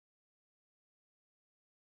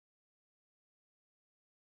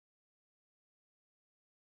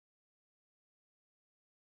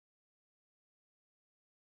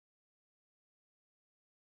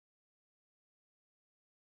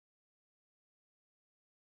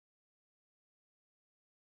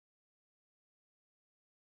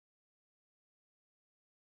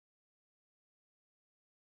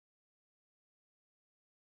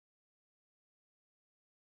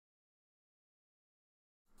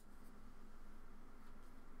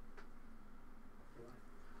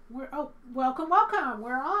Welcome, welcome.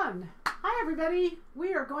 We're on. Hi, everybody.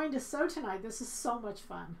 We are going to sew tonight. This is so much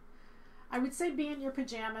fun. I would say be in your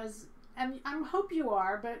pajamas, and I hope you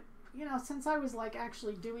are, but, you know, since I was, like,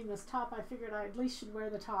 actually doing this top, I figured I at least should wear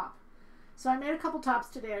the top. So I made a couple tops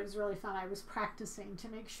today. It was really fun. I was practicing to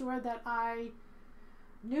make sure that I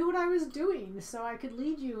knew what I was doing so I could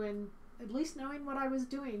lead you in at least knowing what I was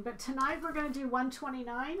doing. But tonight we're going to do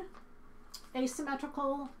 129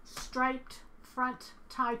 asymmetrical striped front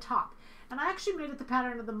tie top, and I actually made it the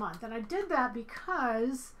pattern of the month, and I did that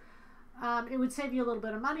because it would save you a little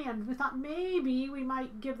bit of money, and we thought maybe we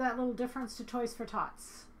might give that little difference to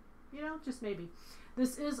Toys4Tots, you know, just maybe.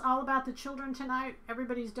 This is all about the children tonight.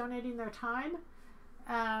 Everybody's donating their time.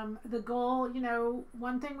 The goal, you know,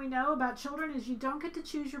 one thing we know about children is you don't get to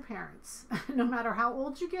choose your parents. No matter how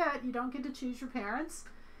old you get, you don't get to choose your parents.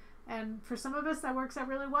 And for some of us that works out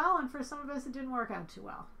really well, and for some of us it didn't work out too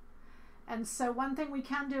well. And so one thing we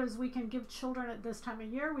can do is we can give children at this time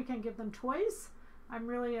of year, we can give them toys. I'm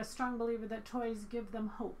really a strong believer that toys give them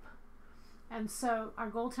hope. And so our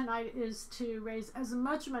goal tonight is to raise as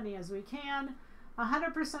much money as we can.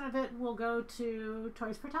 100% of it will go to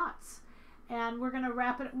Toys4Tots. And we're going to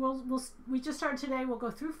wrap it. We just started today. We'll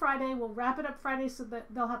go through Friday. We'll wrap it up Friday so that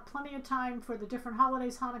they'll have plenty of time for the different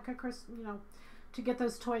holidays, Hanukkah, Christmas, you know, to get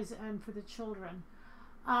those toys in for the children.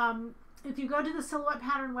 If you go to the Silhouette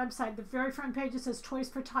Pattern website, the very front page it says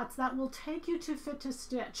Toys4Tots. That will take you to Fit to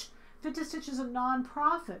Stitch. Fit to Stitch is a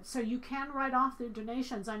non-profit, so you can write off their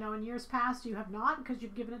donations. I know in years past you have not because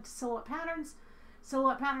you've given it to Silhouette Patterns.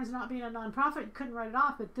 Silhouette Patterns not being a non-profit, you couldn't write it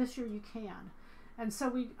off, but this year you can. And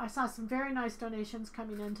so I saw some very nice donations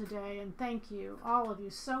coming in today, and thank you, all of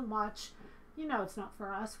you, so much. You know it's not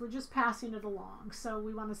for us. We're just passing it along, so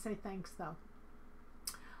we want to say thanks, though.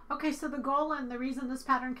 Okay, so the goal and the reason this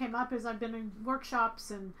pattern came up is I've been in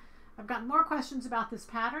workshops and I've gotten more questions about this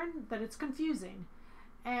pattern, that it's confusing.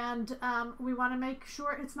 And we want to make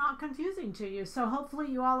sure it's not confusing to you. So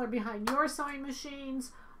hopefully you all are behind your sewing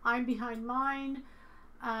machines. I'm behind mine.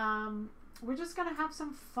 We're just going to have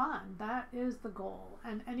some fun. That is the goal.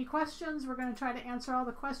 And any questions, we're going to try to answer all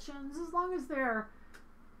the questions as long as they're,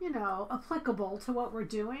 you know, applicable to what we're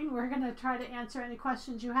doing. We're going to try to answer any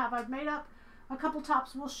questions you have. I've made up a couple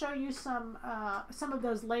tops. We'll show you some of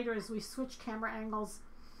those later as we switch camera angles.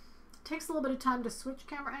 It takes a little bit of time to switch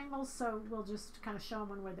camera angles, so we'll just kind of show them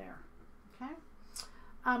when we're there. Okay.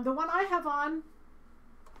 The one I have on,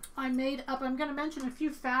 I made up. I'm going to mention a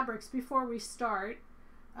few fabrics before we start.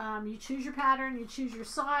 You choose your pattern, you choose your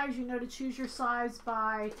size. You know to choose your size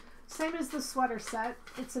by, same as the sweater set.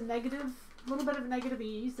 It's a little bit of negative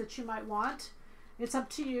ease that you might want. It's up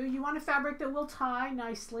to you. You want a fabric that will tie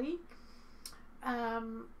nicely.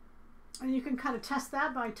 And you can kind of test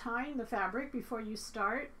that by tying the fabric before you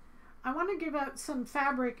start. I want to give out some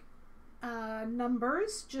fabric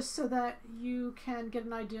numbers just so that you can get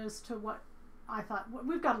an idea as to what I thought.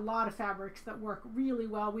 We've got a lot of fabrics that work really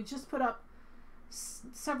well. We just put up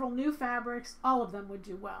several new fabrics. All of them would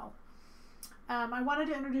do well. I wanted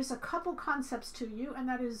to introduce a couple concepts to you, and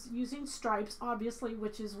that is using stripes, obviously,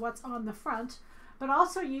 which is what's on the front, but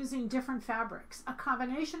also using different fabrics, a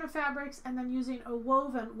combination of fabrics, and then using a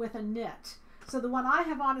woven with a knit. So the one I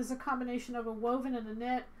have on is a combination of a woven and a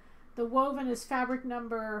knit. The woven is fabric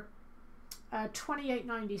number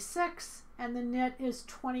 2896, and the knit is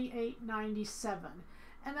 2897.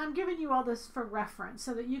 And I'm giving you all this for reference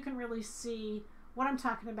so that you can really see what I'm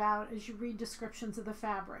talking about as you read descriptions of the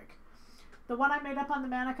fabric. The one I made up on the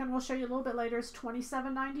mannequin, we'll show you a little bit later, is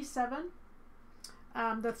 2797.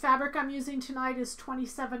 The fabric I'm using tonight is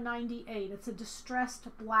 2798. It's a distressed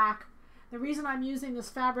black. The reason I'm using this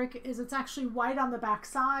fabric is it's actually white on the back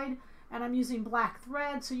side, and I'm using black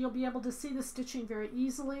thread, so you'll be able to see the stitching very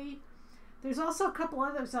easily. There's also a couple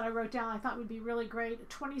others that I wrote down I thought would be really great.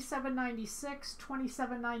 2796,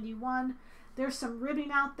 2791. There's some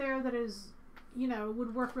ribbing out there that is, you know,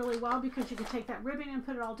 would work really well because you could take that ribbing and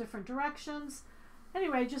put it all different directions.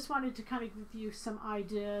 Anyway, just wanted to kind of give you some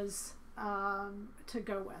ideas to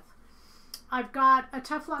go with. I've got a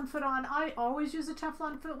Teflon foot on. I always use a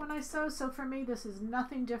Teflon foot when I sew, so for me this is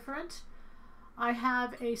nothing different. I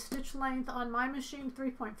have a stitch length on my machine,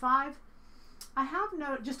 3.5. I have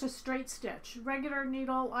just a straight stitch. Regular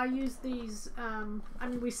needle, I use these, I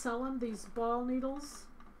mean we sell them, these ball needles.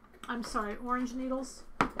 I'm sorry, orange needles.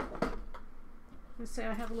 Let's say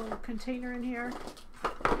I have a little container in here.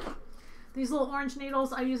 These little orange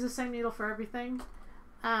needles, I use the same needle for everything.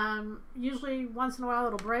 Usually once in a while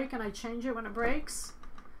it'll break and I change it when it breaks.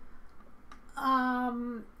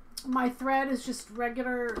 My thread is just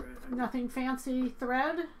regular, nothing fancy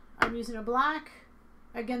thread. I'm using a black.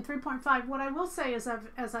 Again, 3.5. What I will say is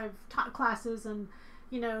as I've taught classes and,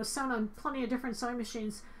 you know, sewn on plenty of different sewing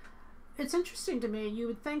machines, it's interesting to me. You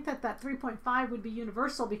would think that that 3.5 would be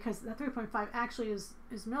universal because that 3.5 actually is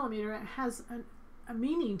millimeter. It has a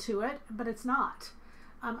meaning to it, but it's not.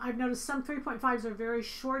 I've noticed some 3.5s are very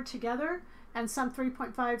short together and some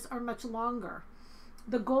 3.5s are much longer.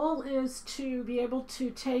 The goal is to be able to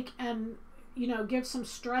take and, you know, give some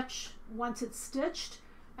stretch once it's stitched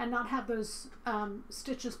and not have those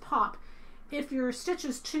stitches pop. If your stitch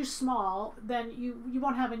is too small, then you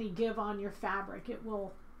won't have any give on your fabric. It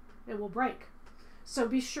will break. So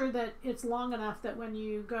be sure that it's long enough that when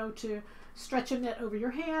you go to stretch a knit over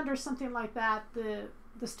your hand or something like that,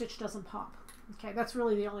 the stitch doesn't pop. Okay, that's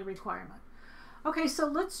really the only requirement. Okay, so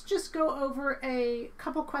let's just go over a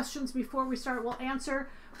couple questions before we start. We'll answer.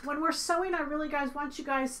 When we're sewing, I really want you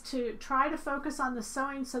guys to try to focus on the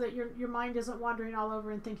sewing so that your mind isn't wandering all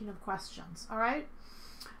over and thinking of questions. All right?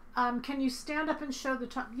 Can you stand up and show the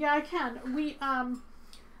top? Yeah, I can.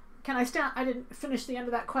 Can I stand? I didn't finish the end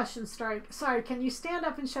of that question. Sorry. Can you stand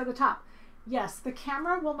up and show the top? Yes, the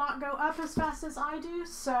camera will not go up as fast as I do,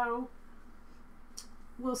 so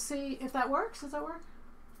we'll see if that works. Does that work?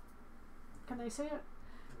 Can they see it?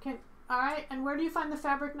 Okay. All right. And where do you find the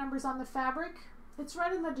fabric numbers on the fabric? It's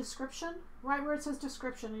right in the description, right where it says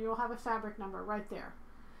description, and you'll have a fabric number right there.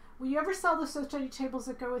 Will you ever sell the sew study tables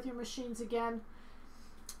that go with your machines again?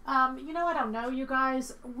 You know, I don't know, you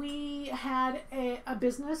guys. We had a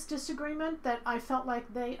business disagreement that I felt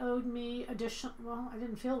like they owed me additional, well, I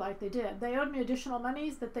didn't feel like they did. They owed me additional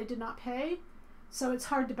monies that they did not pay. So it's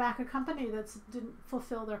hard to back a company that didn't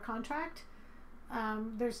fulfill their contract.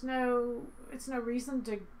 It's no reason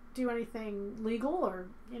to do anything legal or,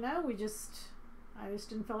 you know, I just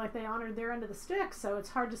didn't feel like they honored their end of the stick, so it's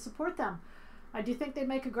hard to support them. I do think they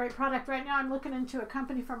make a great product. Right now I'm looking into a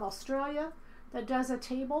company from Australia that does a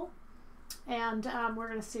table, and we're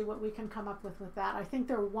going to see what we can come up with that. I think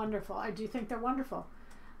they're wonderful. I do think they're wonderful.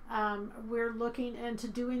 We're looking into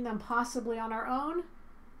doing them possibly on our own,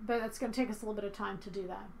 but it's going to take us a little bit of time to do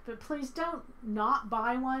that. But please don't not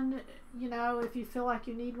buy one, you know, if you feel like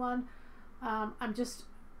you need one.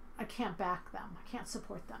 I can't back them. I can't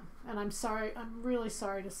support them. And I'm sorry. I'm really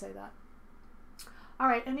sorry to say that. All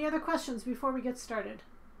right. Any other questions before we get started?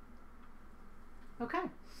 Okay.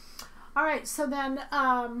 All right. So then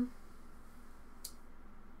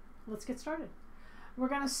let's get started. We're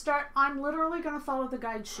going to start. I'm literally going to follow the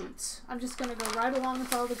guide sheets. I'm just going to go right along and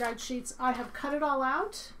follow the guide sheets. I have cut it all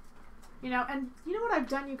out, you know, and you know what I've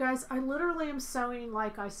done, you guys? I literally am sewing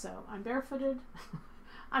like I sew. I'm barefooted.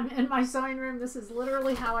 I'm in my sewing room. This is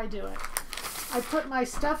literally how I do it. I put my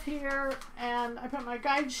stuff here and I put my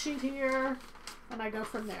guide sheet here and I go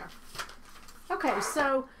from there. Okay,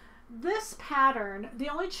 so this pattern, the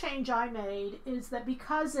only change I made is that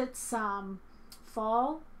because it's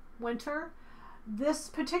fall, winter, this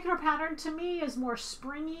particular pattern to me is more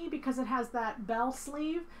springy because it has that bell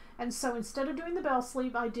sleeve. And so instead of doing the bell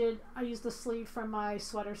sleeve, I used the sleeve from my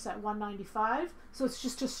sweater set 195. So it's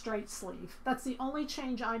just a straight sleeve. That's the only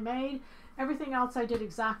change I made. Everything else I did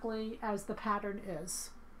exactly as the pattern is.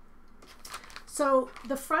 So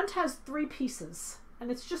the front has 3 pieces,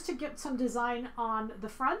 and it's just to get some design on the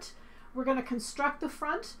front. We're going to construct the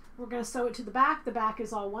front. We're going to sew it to the back. The back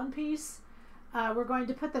is all one piece. We're going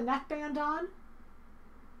to put the neckband on.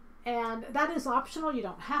 And that is optional. You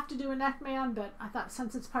don't have to do a neckband, but I thought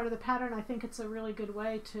since it's part of the pattern, I think it's a really good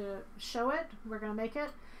way to show it. We're going to make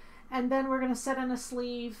it. And then we're going to set in a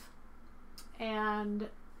sleeve and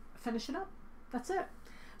finish it up. That's it.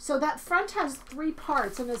 So that front has 3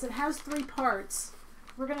 parts, and as it has 3 parts,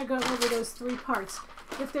 we're going to go over those 3 parts.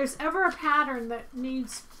 If there's ever a pattern that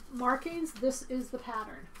needs markings, this is the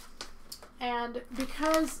pattern. And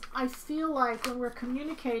because I feel like when we're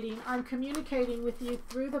communicating, I'm communicating with you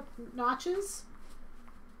through the notches,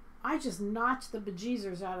 I just notch the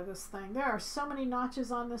bejeezers out of this thing. There are so many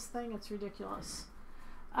notches on this thing, it's ridiculous.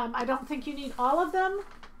 I don't think you need all of them.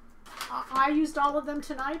 I used all of them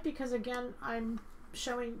tonight because, again, I'm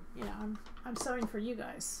showing, you know, I'm sewing for you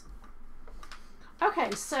guys. Okay,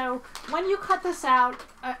 so when you cut this out,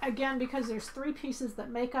 again, because there's 3 pieces that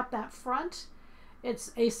make up that front,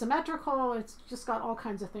 it's asymmetrical. It's just got all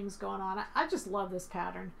kinds of things going on. I just love this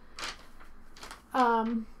pattern.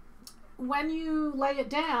 When you lay it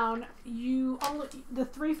down, the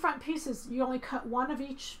 3 front pieces, you only cut 1 of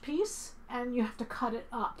each piece, and you have to cut it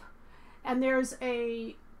up. And there's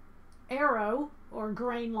a arrow or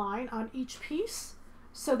grain line on each piece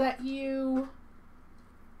so that you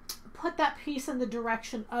put that piece in the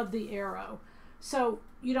direction of the arrow. So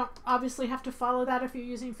you don't obviously have to follow that if you're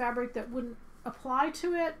using fabric that wouldn't apply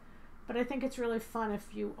to it, but I think it's really fun if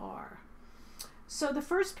you are. So the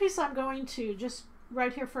first piece I'm going to, just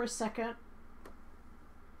right here for a second,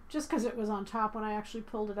 just because it was on top when I actually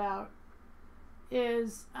pulled it out,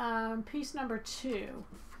 is piece number 2.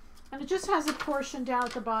 And it just has a portion down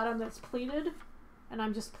at the bottom that's pleated, and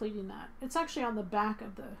I'm just pleating that. It's actually on the back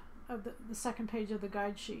of the second page of the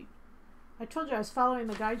guide sheet. I told you I was following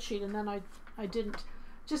the guide sheet, and then I didn't.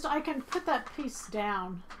 Just, I can put that piece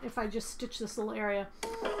down if I just stitch this little area.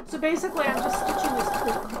 So basically I'm just stitching this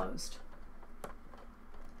pleat closed.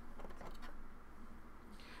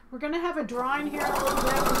 We're going to have a drawing here in a little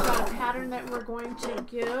bit. We've got a pattern that we're going to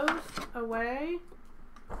give away.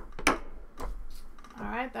 All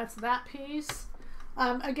right, that's that piece.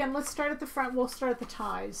 Again, let's start at the front. We'll start at the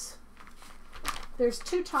ties. There's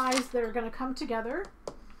 2 ties that are going to come together.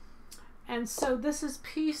 And so this is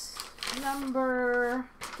piece number,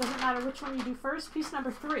 doesn't matter which one you do first, piece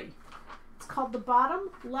number 3. It's called the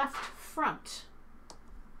bottom left front.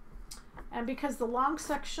 And because the long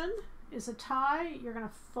section is a tie, you're going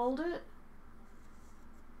to fold it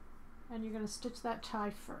and you're going to stitch that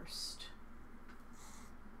tie first.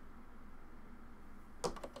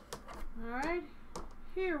 All right,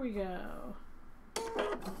 here we go.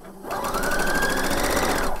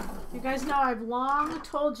 You guys know I've long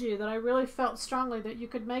told you that I really felt strongly that you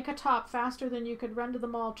could make a top faster than you could run to the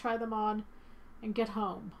mall, try them on, and get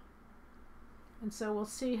home. And so we'll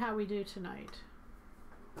see how we do tonight.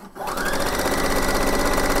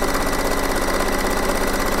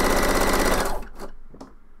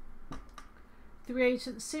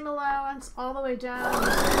 3/8 seam allowance all the way down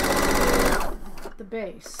to the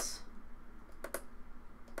base.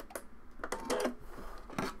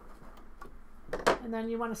 And then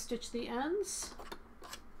you want to stitch the ends.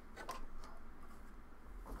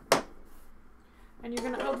 And you're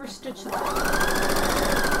going to overstitch that.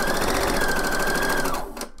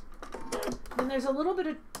 Then there's a little bit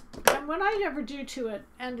of, and when I ever do to it,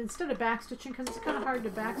 and instead of back stitching, because it's kind of hard to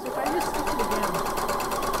back stitch, I just stitch it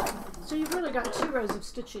again. So you've really got 2 rows of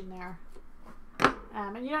stitching there.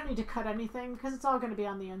 And you don't need to cut anything because it's all going to be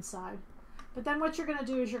on the inside. But then what you're going to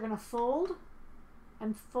do is you're going to fold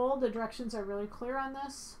and fold. The directions are really clear on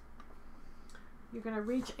this. You're going to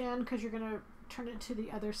reach in because you're going to turn it to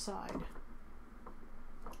the other side.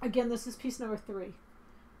 Again, this is piece number 3.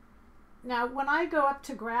 Now, when I go up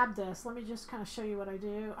to grab this, let me just kind of show you what I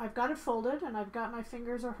do. I've got it folded, and I've got my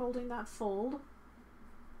fingers are holding that fold.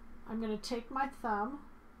 I'm going to take my thumb.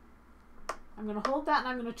 I'm going to hold that, and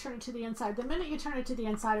I'm going to turn it to the inside. The minute you turn it to the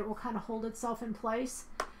inside, it will kind of hold itself in place.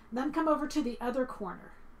 Then come over to the other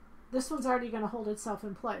corner. This one's already going to hold itself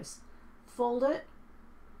in place. Fold it,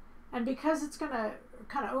 and because it's going to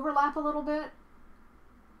kind of overlap a little bit,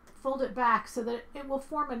 fold it back so that it will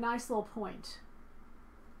form a nice little point.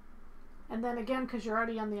 And then again, because you're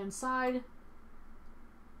already on the inside,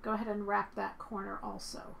 go ahead and wrap that corner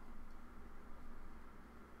also.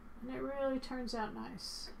 And it really turns out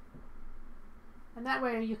nice. And that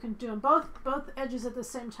way you can do them both edges at the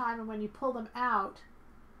same time, and when you pull them out,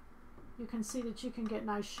 you can see that you can get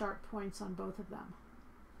nice sharp points on both of them.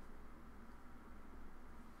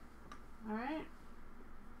 All right.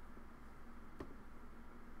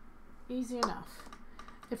 Easy enough.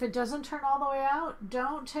 If it doesn't turn all the way out,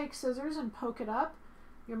 don't take scissors and poke it up.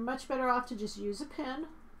 You're much better off to just use a pin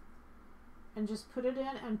and just put it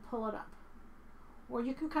in and pull it up. Or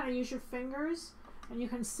you can kind of use your fingers, and you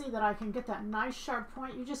can see that I can get that nice sharp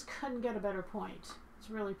point. You just couldn't get a better point. It's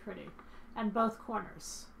really pretty. And both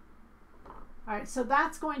corners. All right, so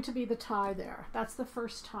that's going to be the tie there. That's the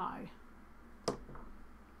first tie.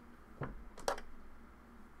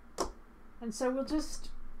 And so we'll just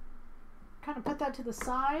kind of put that to the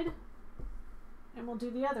side, and we'll do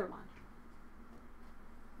the other one.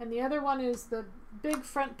 And the other one is the big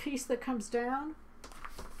front piece that comes down.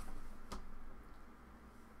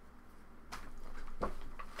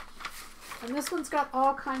 And this one's got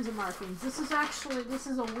all kinds of markings. This is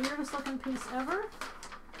the weirdest looking piece ever.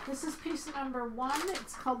 This is piece number 1.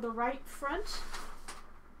 It's called the right front.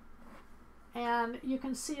 And you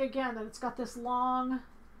can see again that it's got this long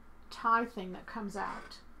tie thing that comes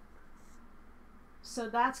out. So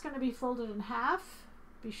that's going to be folded in half.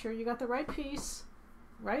 Be sure you got the right piece,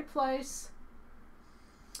 right place.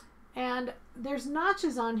 And there's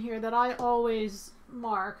notches on here that I always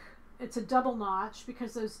mark. It's a double notch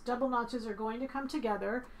because those double notches are going to come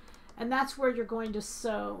together, and that's where you're going to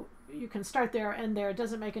sew. You can start there and there, it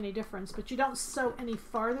doesn't make any difference, but you don't sew any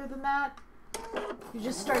farther than that. You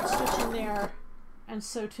just start stitching there and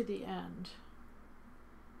sew to the end.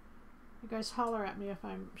 You guys holler at me if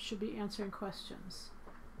I should be answering questions.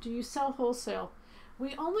 Do you sell wholesale?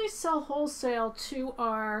 We only sell wholesale to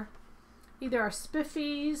our either our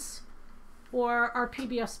spiffies or our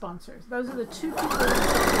PBS sponsors. Those are the two people.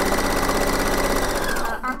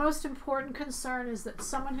 Our most important concern is that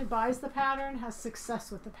someone who buys the pattern has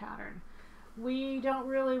success with the pattern. We don't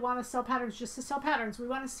really want to sell patterns just to sell patterns. We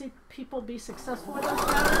want to see people be successful with those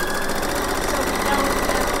patterns.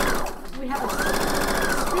 So we have a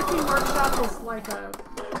spiffy workshop is like a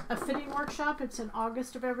fitting workshop. It's in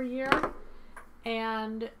August of every year.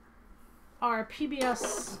 And our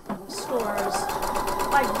PBS stores,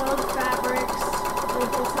 like Vogue Fabrics, we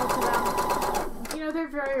wholesale to them. You know, they're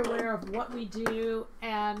very aware of what we do,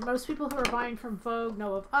 and most people who are buying from Vogue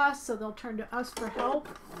know of us, so they'll turn to us for help.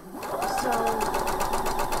 So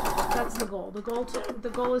that's the goal. The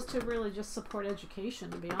goal is to really just support education,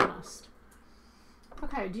 to be honest.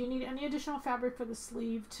 Okay, do you need any additional fabric for the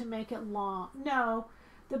sleeve to make it long? No.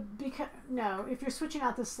 No, if you're switching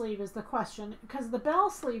out the sleeve is the question, because the bell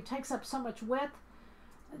sleeve takes up so much width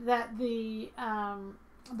that the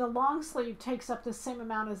long sleeve takes up the same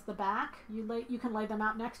amount as the back. You can lay them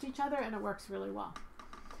out next to each other and it works really well.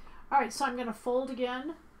 All right, so I'm going to fold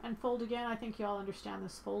again and fold again. I think you all understand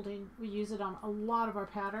this folding. We use it on a lot of our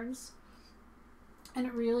patterns, and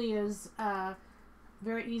it really is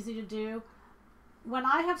very easy to do. When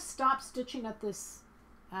I have stopped stitching at this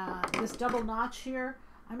double notch here,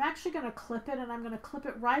 I'm actually going to clip it, and I'm going to clip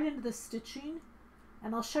it right into the stitching,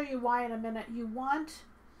 and I'll show you why in a minute. You want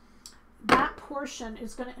that portion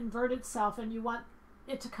is going to invert itself, and you want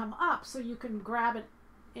it to come up so you can grab it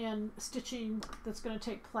in stitching that's going to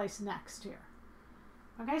take place next here.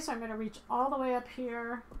 Okay, so I'm going to reach all the way up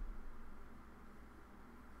here.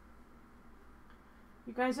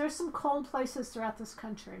 You guys, there's some cold places throughout this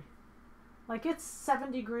country. Like, it's 7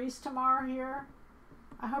 degrees tomorrow here.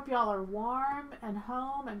 I hope y'all are warm and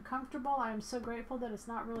home and comfortable. I am so grateful that it's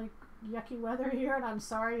not really yucky weather here, and I'm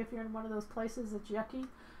sorry if you're in one of those places that's yucky.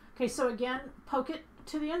 Okay, so again, poke it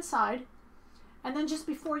to the inside, and then just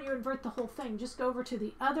before you invert the whole thing, just go over to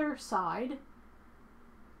the other side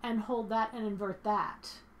and hold that and invert that.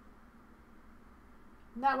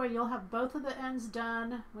 And that way you'll have both of the ends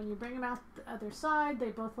done. When you bring them out the other side, they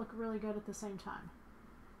both look really good at the same time.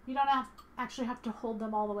 You don't actually have to hold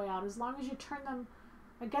them all the way out. As long as you turn them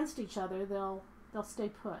against each other, they'll stay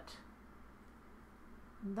put.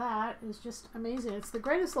 And that is just amazing. It's the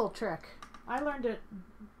greatest little trick. I learned it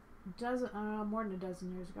more than a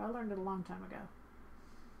dozen years ago. I learned it a long time ago.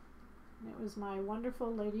 And it was my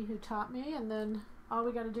wonderful lady who taught me, and then all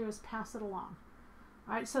we got to do is pass it along.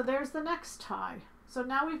 All right, so there's the next tie. So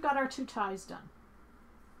now we've got our 2 ties done.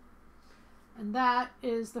 And that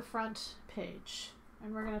is the front page.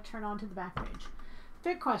 And we're going to turn on to the back page.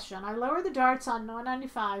 Big question. I lower the darts on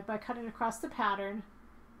 195 by cutting across the pattern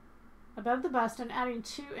above the bust and adding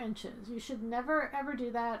 2 inches. You should never ever do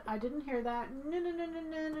that. I didn't hear that. No, no, no, no,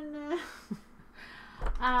 no, no, no.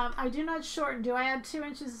 I do not shorten. Do I add 2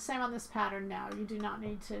 inches the same on this pattern? No, you do not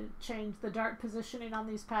need to change the dart positioning on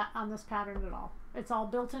this pattern at all. It's all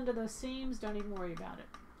built into those seams. Don't even worry about it.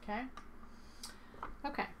 Okay?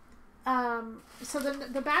 Okay. So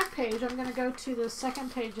then the back page, I'm going to go to the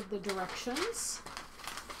second page of the directions.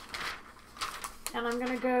 And I'm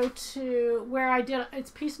going to go to where I did,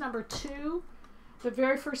 it's piece number 2. The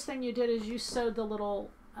very first thing you did is you sewed the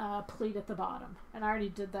little pleat at the bottom. And I already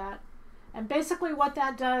did that. And basically what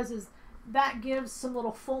that does is that gives some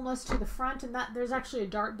little fullness to the front, and that there's actually a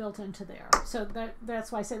dart built into there. So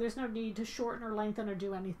that's why I say there's no need to shorten or lengthen or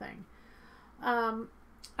do anything.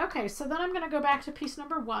 Okay, so then I'm going to go back to piece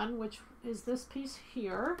number 1, which is this piece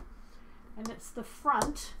here. And it's the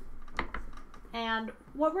front. And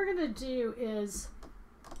what we're going to do is,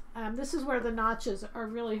 this is where the notches are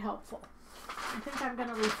really helpful. I think I'm going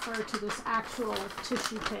to refer to this actual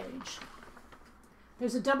tissue page.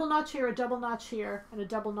 There's a double notch here, a double notch here, and a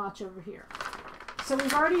double notch over here. So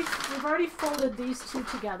we've already folded these 2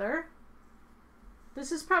 together.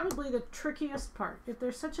 This is probably the trickiest part. If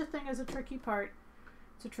there's such a thing as a tricky part,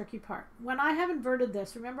 it's a tricky part. When I have inverted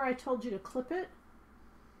this, remember I told you to clip it?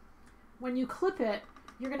 When you clip it,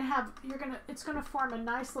 it's gonna form a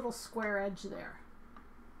nice little square edge there,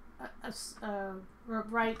 a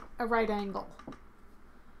right angle,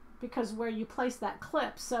 because where you place that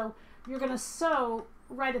clip. So you're gonna sew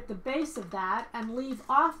right at the base of that and leave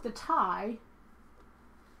off the tie,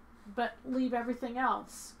 but leave everything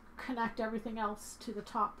else, connect everything else to the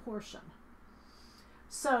top portion.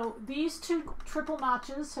 So these 2 triple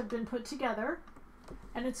notches have been put together,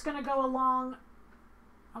 and it's going to go along.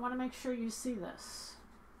 I want to make sure you see this.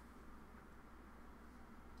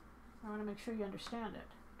 I want to make sure you understand it.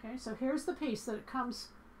 Okay, so here's the piece that it comes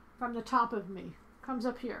from the top of me. Comes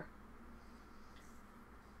up here.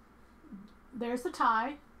 There's the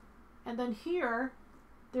tie. And then here,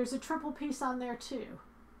 there's a triple piece on there too.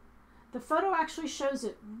 The photo actually shows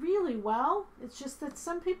it really well. It's just that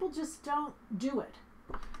some people just don't do it.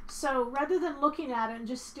 So rather than looking at it and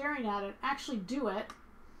just staring at it, actually do it.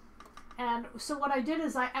 And so what I did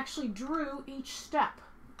is I actually drew each step.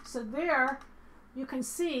 So there you can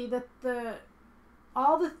see that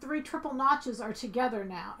all the 3 triple notches are together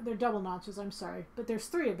now. They're double notches, I'm sorry, but there's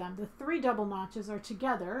 3 of them. The 3 double notches are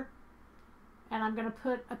together, and I'm going to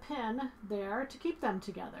put a pin there to keep them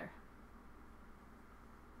together.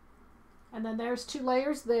 And then there's 2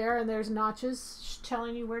 layers there, and there's notches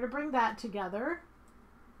telling you where to bring that together.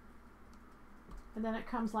 And then it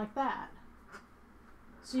comes like that.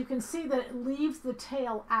 So you can see that it leaves the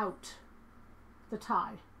tail out, the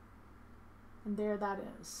tie. And there that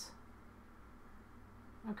is.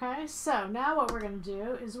 Okay, so now what we're going to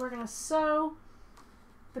do is we're going to sew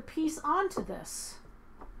the piece onto this.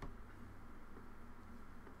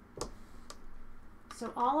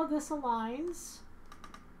 So all of this aligns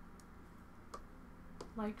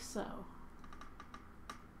like so.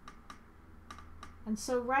 And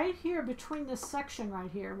so right here between this section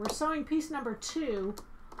right here, we're sewing piece number 2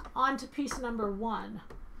 onto piece number 1.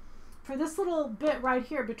 For this little bit right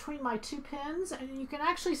here between my 2 pins, and you can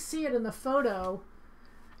actually see it in the photo,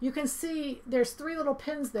 you can see there's 3 little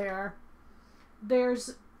pins there.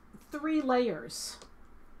 There's 3 layers.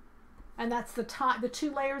 And that's the tie, the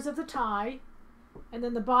 2 layers of the tie, and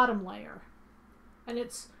then the bottom layer. And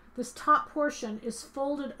it's this top portion is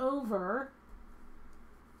folded over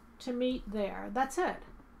to meet there. That's it.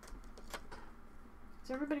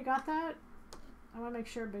 Has everybody got that? I want to make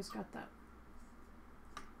sure everybody's got that.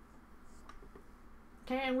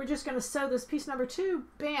 Okay, and we're just going to sew this piece number 2,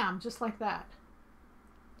 bam, just like that.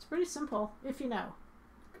 It's pretty simple, if you know.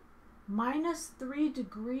 -3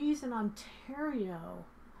 degrees in Ontario.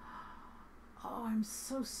 Oh, I'm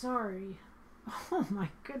so sorry. Oh my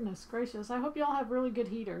goodness gracious. I hope you all have really good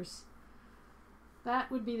heaters.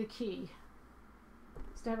 That would be the key,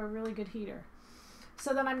 is to have a really good heater.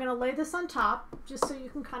 So then I'm going to lay this on top just so you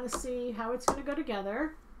can kind of see how it's going to go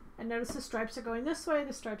together. And notice the stripes are going this way,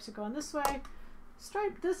 the stripes are going this way.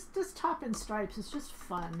 This top in stripes is just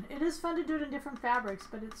fun. It is fun to do it in different fabrics,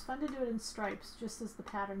 but it's fun to do it in stripes, just as the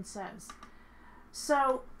pattern says.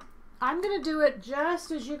 So I'm going to do it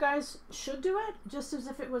just as you guys should do it, just as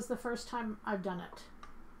if it was the first time I've done it.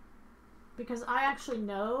 Because I actually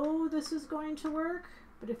know this is going to work,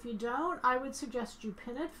 but if you don't, I would suggest you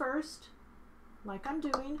pin it first, like I'm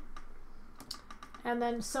doing, and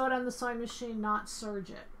then sew it on the sewing machine, not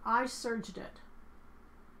serge it. I serged it.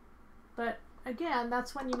 But again,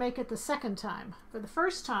 that's when you make it the second time. For the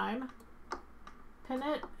first time, pin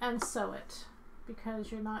it and sew it,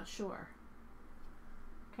 because you're not sure.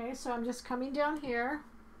 Okay, so I'm just coming down here.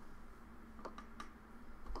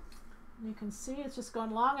 You can see it's just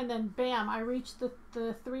going along, and then bam, I reach the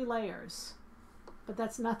 3 layers. But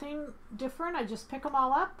that's nothing different. I just pick them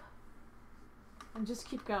all up and just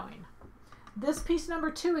keep going. This piece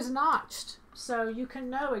number 2 is notched, so you can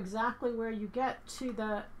know exactly where you get to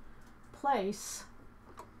the place.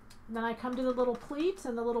 And then I come to the little pleats,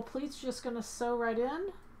 and the little pleat's just going to sew right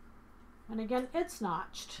in. And again, it's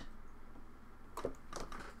notched.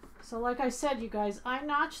 So like I said, you guys, I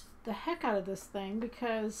notched the heck out of this thing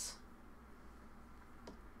because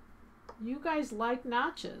you guys like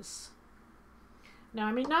notches. Now,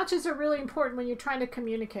 I mean, notches are really important when you're trying to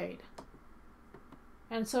communicate.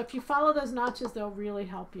 And so if you follow those notches, they'll really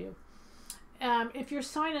help you. If you're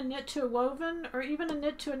sewing a knit to a woven, or even a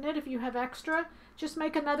knit to a knit, if you have extra, just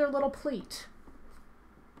make another little pleat,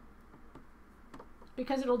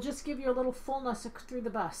 because it'll just give you a little fullness through the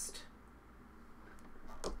bust.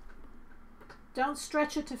 Don't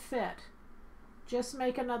stretch it to fit. Just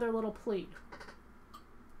make another little pleat.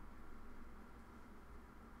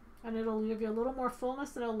 And it'll give you a little more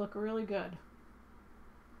fullness, and it'll look really good.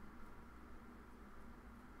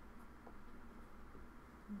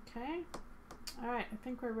 Okay. All right, I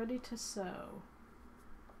think we're ready to sew.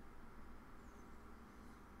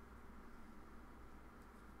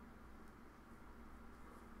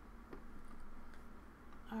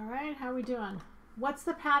 All right, how are we doing? What's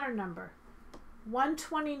the pattern number?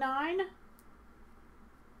 129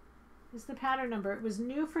 is the pattern number. It was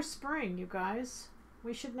new for spring, you guys.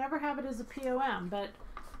 We should never have it as a POM, but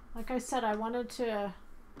like I said, I wanted to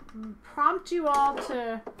prompt you all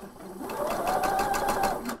to,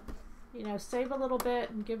 you know, save a little bit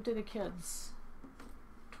and give to the kids.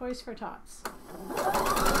 Toys4Tots.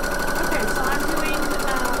 Okay, so I'm doing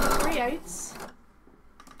 3/8.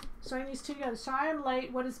 Sewing these two together. Sorry I'm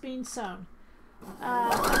late. What is being sewn? The top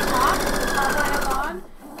I have on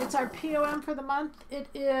It's our POM for the month. It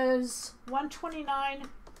is 129.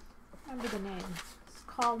 Remember the name. It's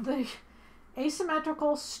called the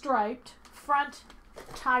Asymmetrical Striped Front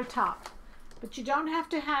Tie Top. But you don't have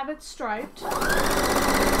to have it striped. The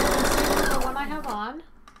one I have on.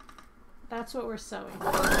 That's what we're sewing.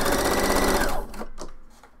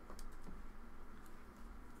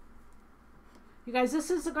 You guys, this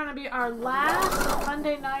is going to be our last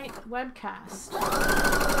Monday night webcast.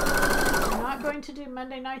 We're not going to do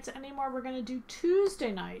Monday nights anymore. We're going to do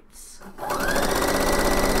Tuesday nights.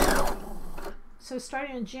 So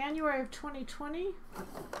starting in January of 2020,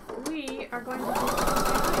 we are going to do Tuesday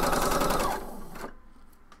nights.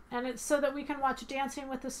 And it's so that we can watch Dancing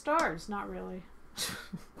with the Stars. Not really.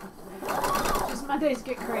 Just Mondays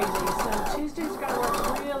get crazy. So Tuesday's going to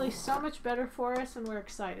work really so much better for us, and we're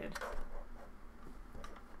excited.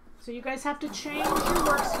 So you guys have to change your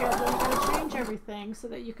work schedule. You got to change everything so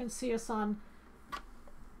that you can see us on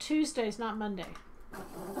Tuesdays, not Monday. And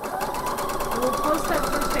we'll post that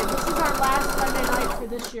Thursday. This is our last Monday night for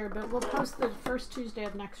this year, but we'll post the first Tuesday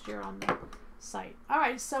of next year on the site. All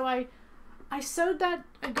right, so I sewed that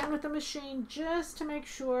again with the machine just to make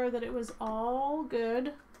sure that it was all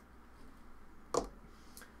good.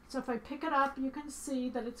 So if I pick it up, you can see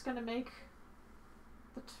that it's going to make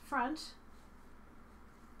the front.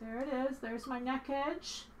 There it is. There's my neck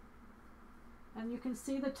edge. And you can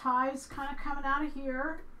see the ties kind of coming out of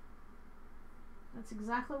here. That's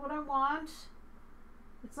exactly what I want.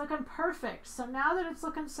 It's looking perfect. So now that it's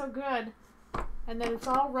looking so good and that it's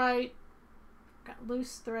all right, got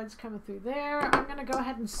loose threads coming through there, I'm going to go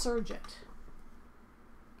ahead and serge it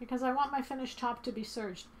because I want my finished top to be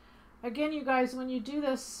serged. Again, you guys, when you do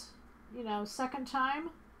this, you know, second time,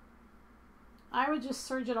 I would just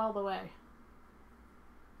serge it all the way.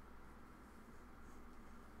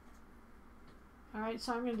 All right,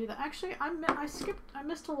 so I'm going to do that. Actually, I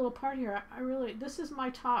missed a little part here. This is my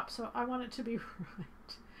top, so I want it to be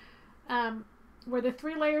right. Where the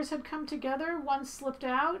 3 layers had come together, one slipped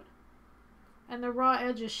out, and the raw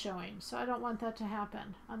edge is showing. So I don't want that to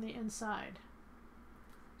happen on the inside.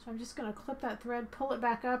 So I'm just going to clip that thread, pull it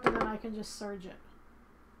back up, and then I can just serge it.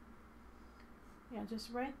 Yeah,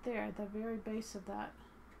 just right there at the very base of that.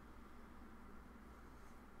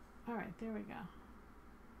 All right, there we go.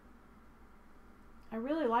 I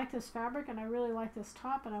really like this fabric and I really like this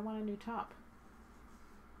top, and I want a new top.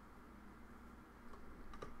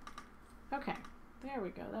 Okay, there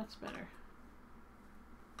we go. That's better.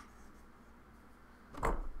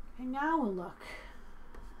 And now we'll look.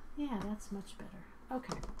 Yeah, that's much better.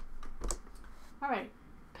 Okay. All right.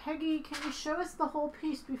 Peggy, can you show us the whole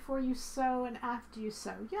piece before you sew and after you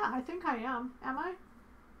sew? Yeah, I think I am. Am I?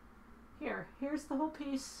 Here's the whole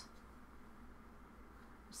piece.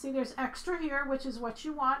 See, there's extra here, which is what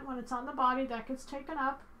you want when it's on the body. That gets taken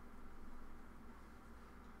up.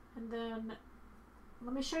 And then,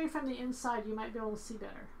 let me show you from the inside. You might be able to see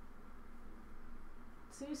better.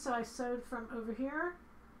 See, so I sewed from over here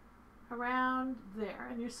around there.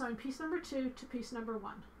 And you're sewing piece number 2 to piece number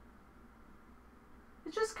 1.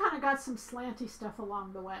 It just kind of got some slanty stuff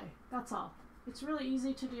along the way. That's all. It's really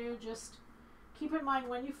easy to do. Just keep in mind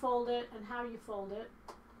when you fold it and how you fold it.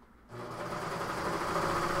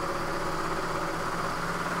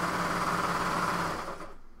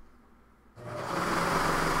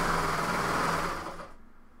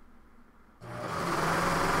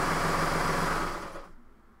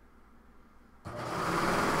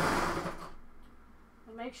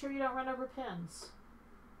 And make sure you don't run over pins.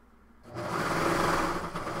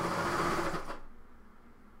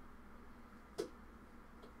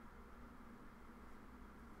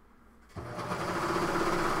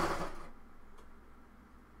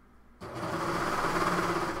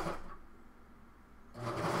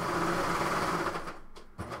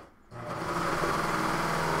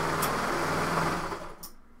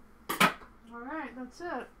 That's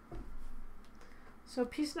it. So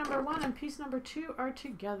piece number 1 and piece number 2 are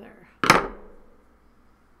together.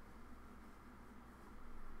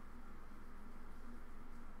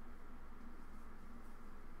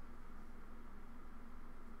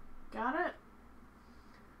 Got it?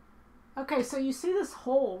 Okay, so you see this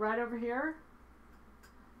hole right over here?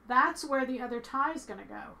 That's where the other tie is going to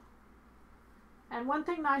go. And one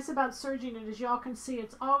thing nice about serging it is y'all can see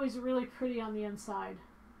it's always really pretty on the inside.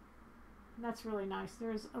 And that's really nice.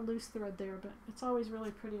 There's a loose thread there, but it's always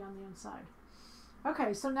really pretty on the inside.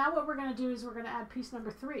 Okay, so now what we're going to do is we're going to add piece number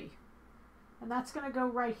 3. And that's going to go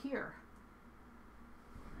right here.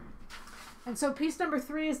 And so piece number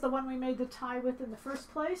 3 is the one we made the tie with in the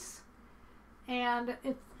first place. And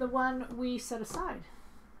it's the one we set aside.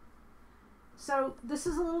 So this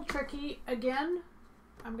is a little tricky. Again,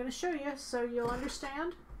 I'm going to show you so you'll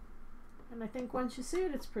understand. And I think once you see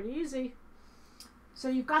it, it's pretty easy. So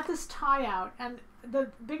you've got this tie out, and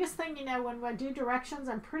the biggest thing, you know, when I do directions,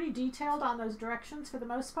 I'm pretty detailed on those directions for the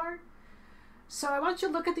most part. So I want you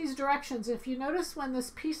to look at these directions. If you notice when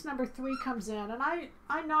this piece number 3 comes in, and I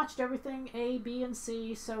notched everything A, B, and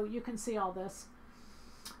C, so you can see all this.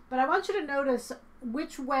 But I want you to notice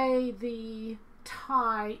which way the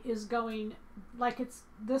tie is going, like it's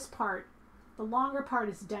this part. The longer part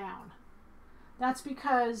is down. That's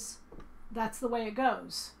because that's the way it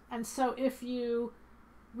goes. And so if you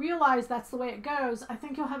realize that's the way it goes, I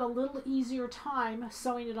think you'll have a little easier time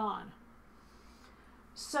sewing it on.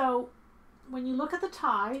 So when you look at the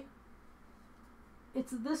tie,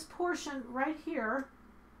 it's this portion right here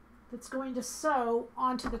that's going to sew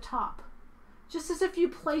onto the top. Just as if you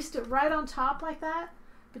placed it right on top like that,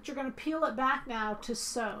 but you're going to peel it back now to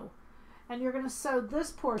sew. And you're going to sew this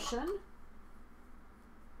portion,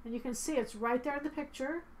 and you can see it's right there in the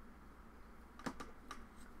picture.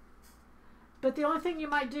 But the only thing you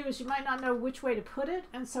might do is you might not know which way to put it.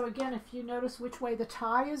 And so again, if you notice which way the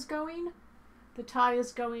tie is going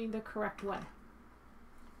the correct way.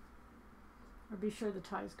 Or be sure the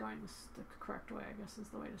tie is going the correct way, I guess is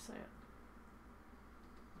the way to say it.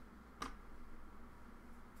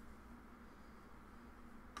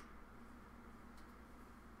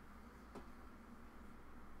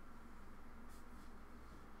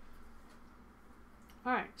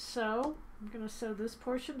 All right, so I'm going to sew this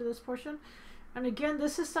portion to this portion. And again,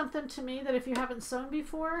 this is something to me that if you haven't sewn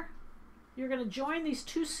before, you're going to join these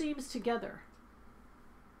 2 seams together.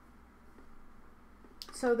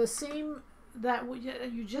 So the seam that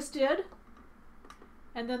you just did,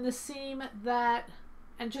 and then the seam that,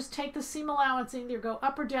 and just take the seam allowance and either go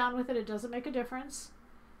up or down with it, it doesn't make a difference.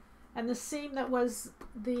 And the seam that was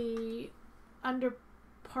the under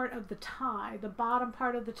part of the tie, the bottom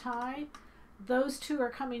part of the tie, those 2 are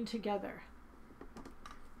coming together.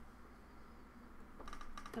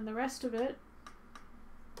 And the rest of it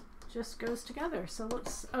just goes together. So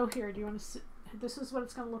let's, oh here, do you want to see, this is what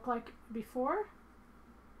it's going to look like before.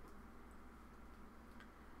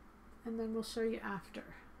 And then we'll show you after.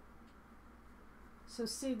 So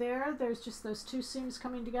see there's just those 2 seams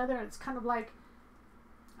coming together, and it's kind of like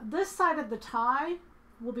this side of the tie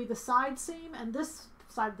will be the side seam, and this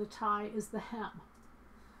side of the tie is the hem.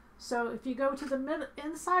 So if you go to the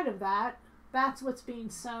inside of that, that's what's being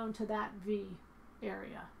sewn to that V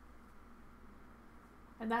area.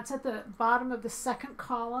 And that's at the bottom of the 2nd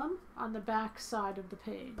column on the back side of the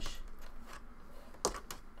page.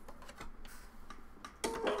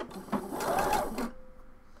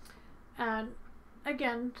 And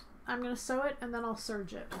again, I'm going to sew it and then I'll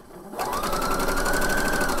serge it.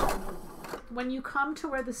 When you come to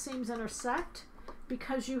where the seams intersect,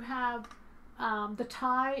 because you have the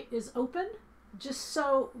tie is open, just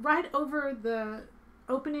sew right over the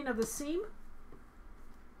opening of the seam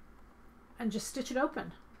and just stitch it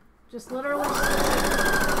open. Just literally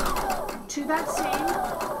to that seam,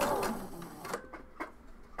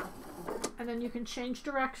 and then you can change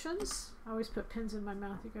directions. I always put pins in my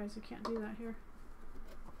mouth, you guys. You can't do that here.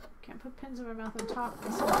 Can't put pins in my mouth and talk.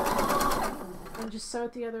 And just sew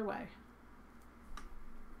it the other way.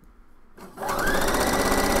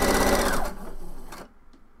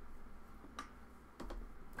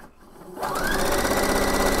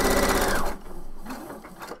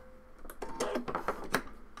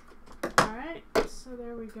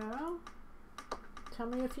 Go. Tell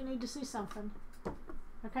me if you need to see something.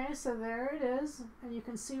 Okay, so there it is, and you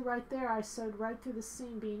can see right there I sewed right through the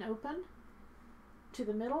seam being open to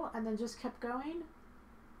the middle, and then just kept going.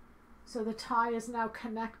 So the tie is now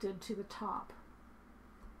connected to the top.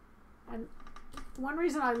 And one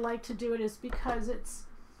reason I like to do it is because it's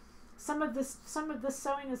some of this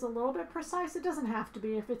sewing is a little bit precise. It doesn't have to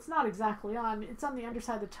be. If it's not exactly on, it's on the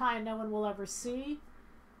underside of the tie and no one will ever see.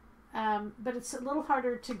 But it's a little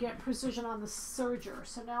harder to get precision on the serger.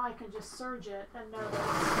 So now I can just serge it and know that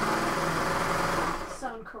it's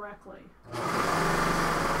sewn correctly.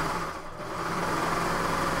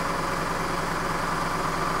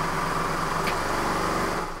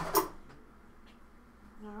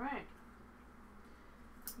 All right.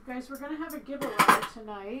 You guys, we're going to have a giveaway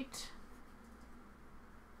tonight.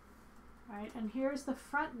 All right, and here's the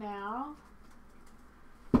front now.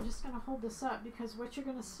 I'm just going to hold this up because what you're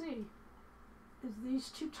going to see is these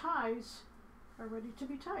 2 ties are ready to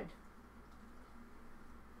be tied.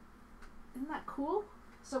 Isn't that cool?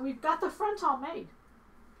 So we've got the front all made.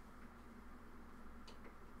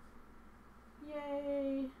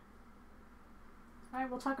 Yay! All right,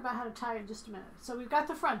 we'll talk about how to tie it in just a minute. So we've got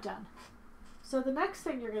the front done. So the next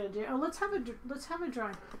thing you're going to do, oh, let's have a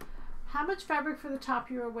drawing. How much fabric for the top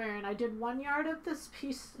you are wearing? I did 1 yard of this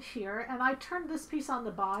piece here, and I turned this piece on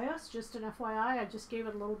the bias, just an FYI. I just gave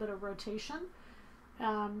it a little bit of rotation.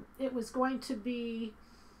 It was going to be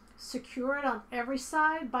secured on every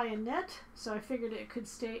side by a knit, so I figured it could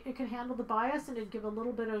handle the bias, and it'd give a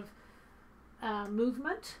little bit of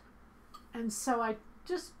movement. And so I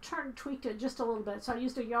just tweaked it just a little bit. So I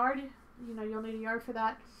used a yard. You know, you'll need a yard for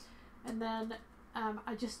that. And then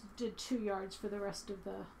I just did 2 yards for the rest of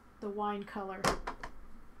the wine color.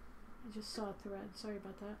 I just saw a thread. Sorry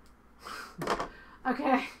about that.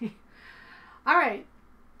 Okay. All right.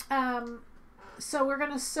 So we're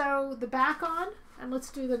going to sew the back on, and let's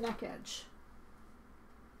do the neck edge.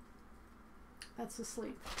 That's the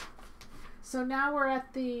sleeve. So now we're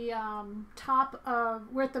at the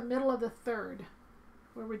we're at the middle of the third,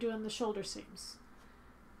 where we're doing the shoulder seams.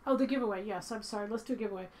 Oh, the giveaway. Yes, I'm sorry. Let's do a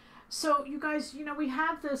giveaway. So you guys, you know, we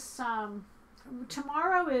have this,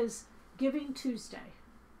 tomorrow is Giving Tuesday.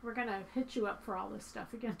 We're going to hit you up for all this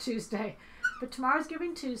stuff again Tuesday. But tomorrow's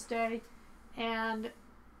Giving Tuesday, and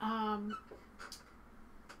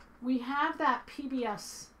we have that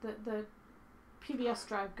PBS, the PBS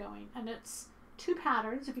drive going, and it's 2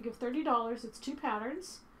 patterns. If you give $30, it's 2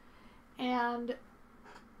 patterns. And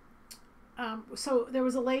so there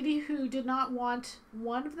was a lady who did not want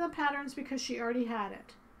one of the patterns because she already had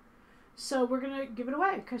it. So we're going to give it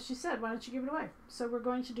away because she said, why don't you give it away? So we're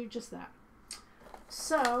going to do just that.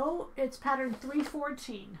 So it's pattern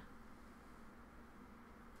 314.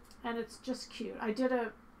 And it's just cute. I did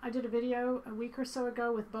a video a week or so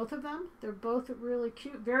ago with both of them. They're both really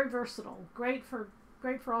cute, very versatile. Great for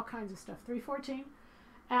all kinds of stuff. 314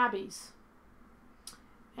 Abby's.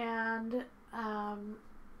 And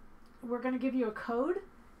we're going to give you a code,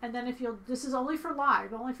 and then this is only for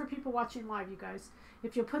live, only for people watching live, you guys.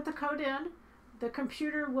 If you'll put the code in, the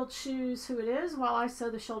computer will choose who it is while I sew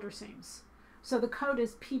the shoulder seams. So the code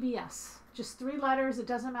is PBS. Just 3 letters. It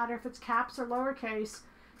doesn't matter if it's caps or lowercase,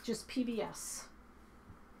 just PBS.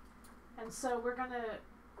 And so we're going to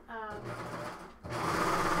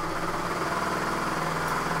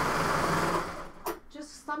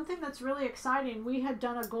just something that's really exciting. We had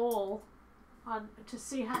done a goal to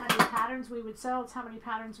see how many patterns we would sell. It's how many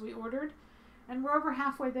patterns we ordered, and we're over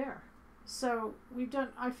halfway there. So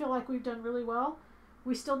I feel like we've done really well.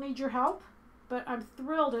 We still need your help, but I'm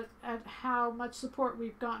thrilled at how much support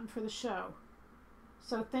we've gotten for the show.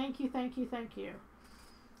 So thank you, thank you, thank you.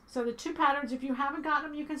 So the 2 patterns, if you haven't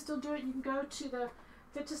gotten them, you can still do it. You can go to the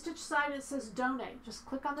Fit to Stitch site. It says donate. Just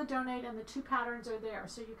click on the donate, and the 2 patterns are there,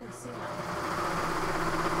 so you can see them.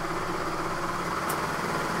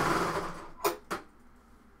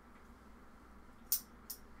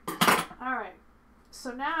 All right.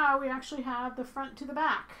 So now we actually have the front to the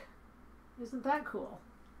back. Isn't that cool?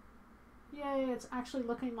 Yay, it's actually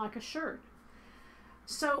looking like a shirt.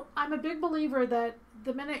 So I'm a big believer that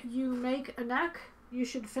the minute you make a neck, you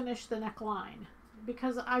should finish the neckline,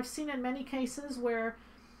 because I've seen in many cases where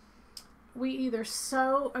we either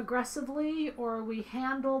sew aggressively or we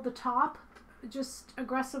handle the top just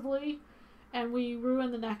aggressively, and we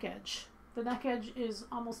ruin the neck edge. The neck edge is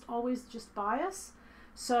almost always just bias.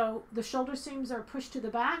 So the shoulder seams are pushed to the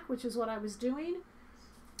back, which is what I was doing.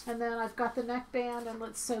 And then I've got the neckband, and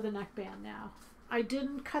let's sew the neckband now. I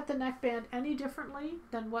didn't cut the neckband any differently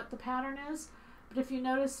than what the pattern is, but if you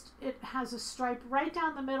noticed, it has a stripe right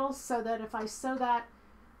down the middle, so that if I sew that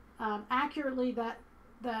accurately,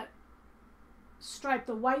 that stripe,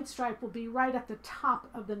 the white stripe, will be right at the top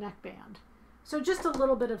of the neckband. So just a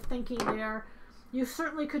little bit of thinking there. You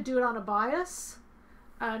certainly could do it on a bias.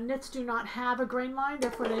 Knits do not have a grain line,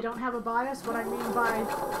 therefore they don't have a bias. What I mean by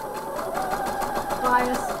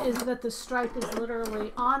bias is that the stripe is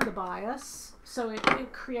literally on the bias, so it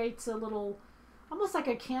creates a little, almost like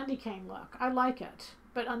a candy cane look. I like it,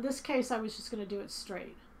 but on this case I was just going to do it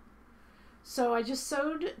straight. So I just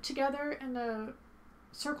sewed together in a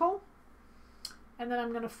circle, and then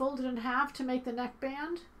I'm going to fold it in half to make the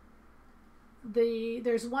neckband.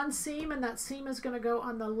 There's one seam, and that seam is going to go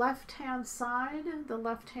on the left-hand side, the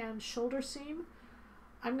left-hand shoulder seam.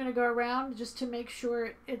 I'm going to go around just to make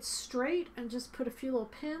sure it's straight and just put a few little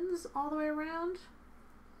pins all the way around.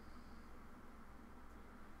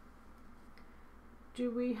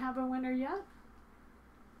 Do we have a winner yet?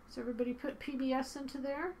 So everybody put PBS into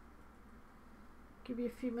there. Give you a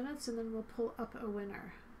few minutes, and then we'll pull up a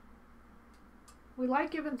winner. We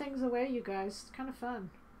like giving things away, you guys. It's kind of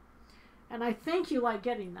fun. And I think you like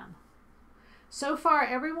getting them. So far,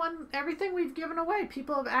 everything we've given away,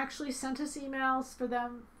 people have actually sent us emails for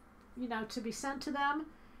them, you know, to be sent to them,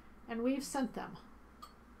 and we've sent them.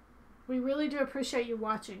 We really do appreciate you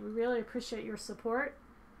watching. We really appreciate your support.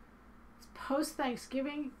 It's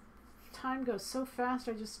post-Thanksgiving. Time goes so fast.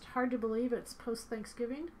 I just hard to believe it's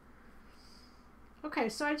post-Thanksgiving. Okay,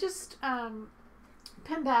 so I just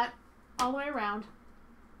pinned that all the way around.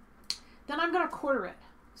 Then I'm going to quarter it.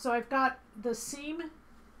 So I've got the seam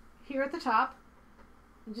here at the top,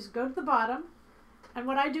 and just go to the bottom. And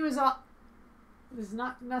what I do is there's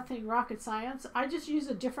nothing rocket science. I just use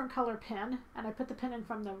a different color pin, and I put the pin in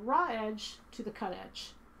from the raw edge to the cut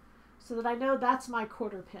edge, so that I know that's my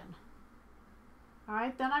quarter pin. All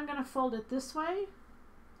right, then I'm going to fold it this way,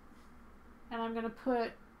 and I'm going to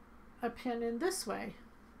put a pin in this way.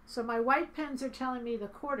 So my white pins are telling me the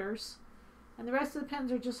quarters, and the rest of the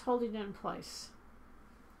pins are just holding it in place.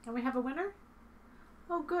 And we have a winner?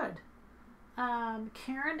 Oh, good.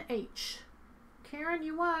 Karen H. Karen,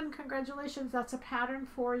 you won. Congratulations. That's a pattern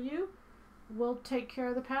for you. We'll take care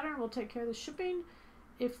of the pattern. We'll take care of the shipping.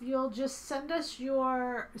 If you'll just send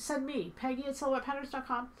me,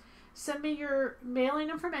 Peggy@silhouettepatterns.com. Send me your mailing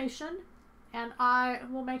information, and I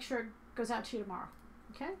will make sure it goes out to you tomorrow.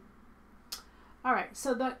 Okay? All right,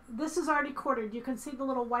 so this is already quartered. You can see the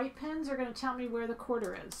little white pins are going to tell me where the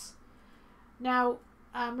quarter is. Now,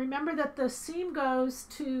 remember that the seam goes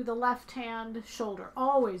to the left-hand shoulder.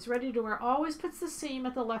 Always, ready to wear, always puts the seam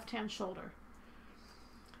at the left-hand shoulder.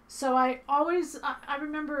 So I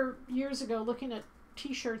remember years ago looking at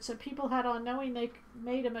t-shirts that people had on knowing they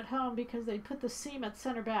made them at home because they put the seam at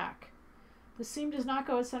center back. The seam does not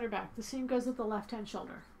go at center back. The seam goes at the left-hand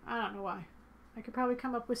shoulder. I don't know why. I could probably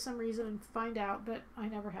come up with some reason and find out, but I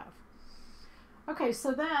never have. Okay,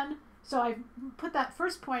 so I put that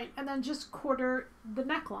first point and then just quarter the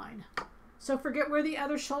neckline. So forget where the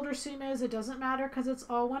other shoulder seam is. It doesn't matter because it's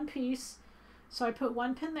all one piece. So I put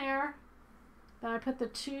one pin there. Then I put the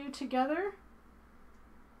two together.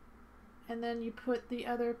 And then you put the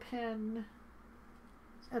other pin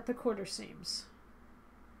at the quarter seams.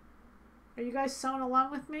 Are you guys sewing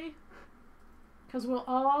along with me? Because we'll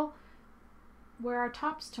all wear our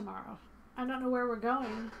tops tomorrow. I don't know where we're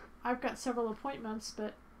going. I've got several appointments,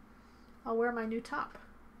 but I'll wear my new top.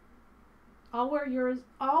 I'll wear yours.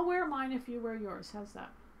 I'll wear mine if you wear yours. How's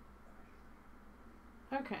that?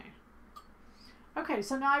 Okay. Okay,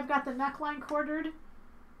 so now I've got the neckline quartered,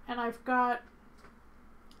 and I've got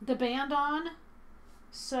the band on.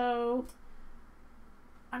 So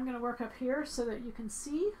I'm going to work up here so that you can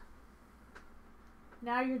see.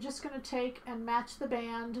 Now you're just going to take and match the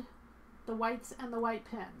band, the whites and the white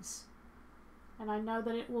pins. And I know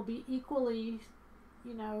that it will be equally,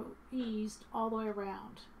 you know, eased all the way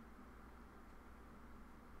around.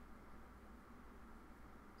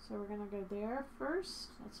 So we're going to go there first.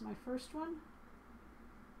 That's my first one.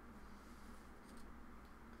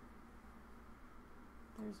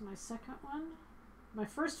 There's my second one. My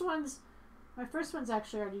first one's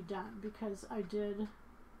actually already done because I did.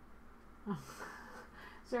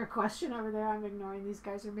 Is there a question over there? I'm ignoring. These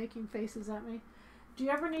guys are making faces at me. Do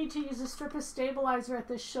you ever need to use a strip of stabilizer at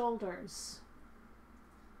the shoulders?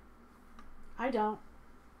 I don't.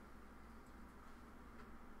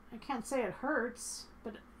 I can't say it hurts,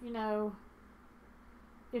 but you know,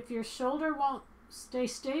 if your shoulder won't stay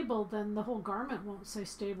stable, then the whole garment won't stay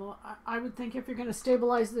stable. I would think if you're going to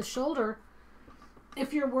stabilize the shoulder,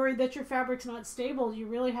 if you're worried that your fabric's not stable, you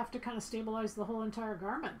really have to kind of stabilize the whole entire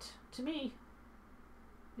garment. To me,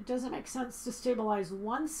 it doesn't make sense to stabilize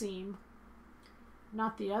one seam,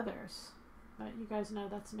 not the others. But you guys know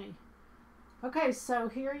that's me. Okay, so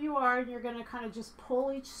here you are, and you're going to kind of just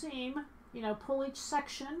pull each seam, you know, pull each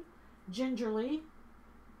section gingerly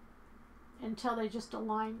until they just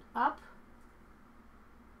align up.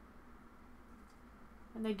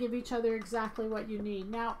 And they give each other exactly what you need.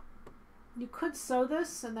 Now, you could sew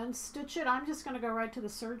this and then stitch it. I'm just going to go right to the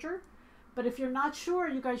serger. But if you're not sure,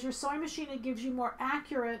 you guys, your sewing machine, it gives you more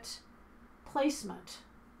accurate placement.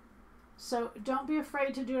 So don't be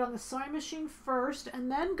afraid to do it on the sewing machine first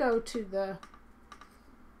and then go to the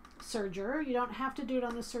serger. You don't have to do it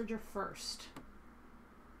on the serger first.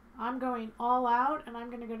 I'm going all out, and I'm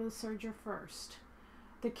going to go to the serger first.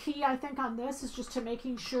 The key, I think, on this is just to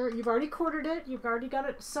making sure you've already quartered it, you've already got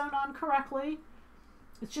it sewn on correctly.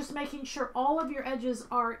 It's just making sure all of your edges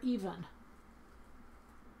are even.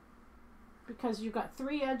 Because you've got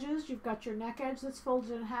 3 edges, you've got your neck edge that's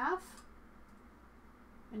folded in half,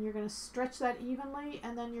 and you're going to stretch that evenly,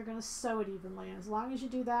 and then you're going to sew it evenly. And as long as you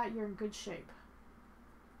do that, you're in good shape.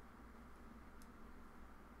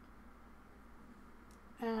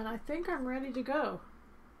 And I think I'm ready to go.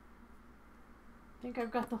 I think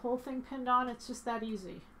I've got the whole thing pinned on. It's just that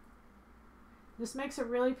easy. This makes a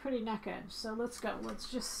really pretty neck edge. So let's go. Let's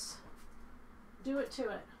just do it to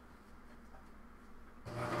it.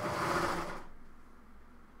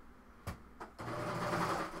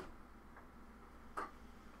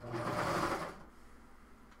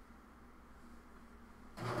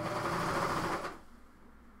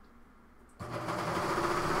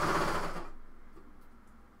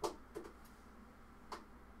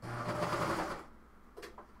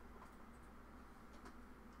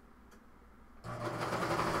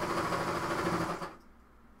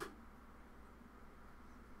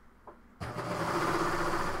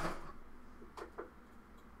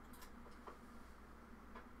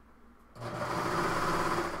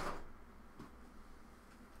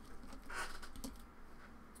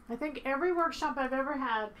 I think every workshop I've ever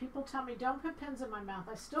had, people tell me, don't put pins in my mouth.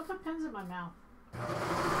 I still put pins in my mouth.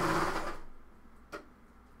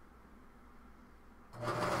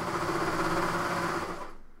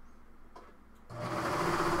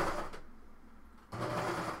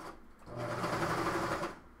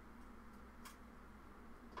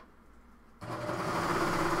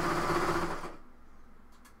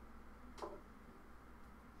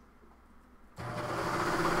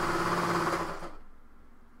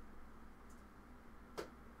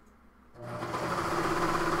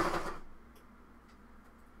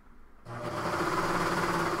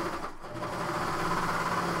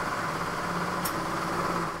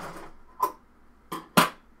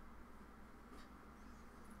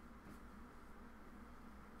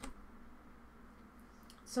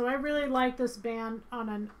 So I really like this band on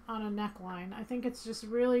a neckline. I think it's just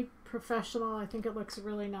really professional. I think it looks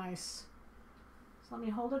really nice. So let me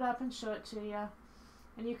hold it up and show it to you.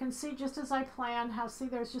 And you can see just as I planned how, see,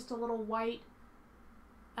 there's just a little white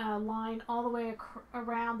line all the way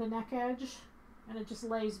around the neck edge, and it just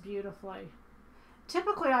lays beautifully.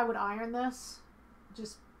 Typically I would iron this,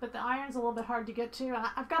 but the iron's a little bit hard to get to, and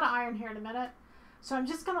I've got to iron here in a minute. So I'm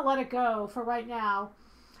just going to let it go for right now.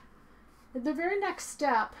 The very next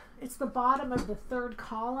step, it's the bottom of the third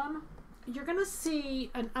column. You're going to see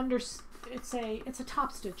it's a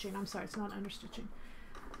top stitching. I'm sorry, it's not understitching.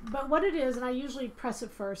 But what it is, and I usually press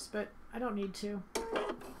it first, but I don't need to.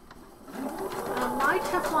 My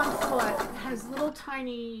Teflon foot has little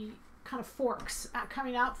tiny kind of forks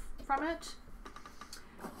coming out from it.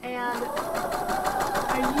 And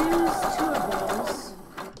I use 2 of those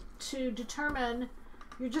to determine.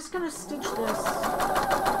 You're just going to stitch this.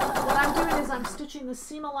 What I'm doing is I'm stitching the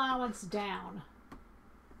seam allowance down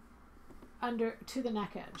under to the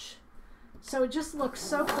neck edge. So it just looks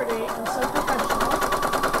so pretty and so professional.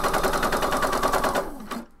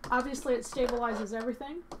 Obviously it stabilizes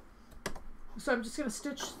everything. So I'm just going to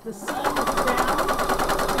stitch the seam down to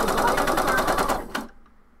the body of the garment.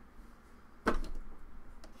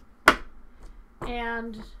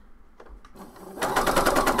 And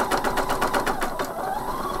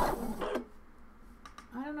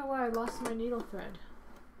I don't know why I lost my needle thread.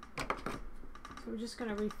 So we're just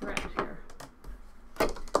going to rethread here.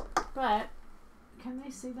 But, can they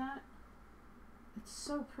see that? It's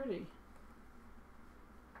so pretty.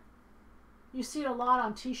 You see it a lot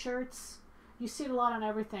on t-shirts. You see it a lot on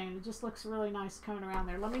everything. It just looks really nice coming around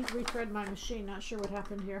there. Let me rethread my machine. Not sure what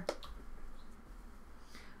happened here.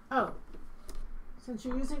 Oh, since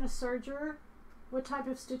you're using a serger, what type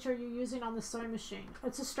of stitch are you using on the sewing machine?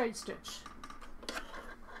 It's a straight stitch.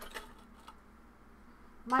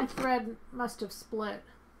 My thread must have split.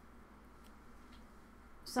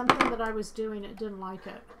 Something that I was doing, it didn't like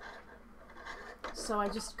it. So I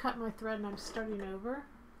just cut my thread and I'm starting over.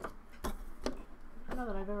 I don't know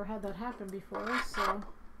that I've ever had that happen before, so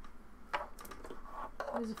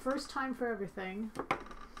it was the first time for everything.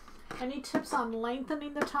 Any tips on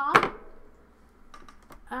lengthening the top?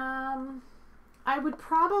 I would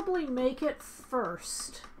probably make it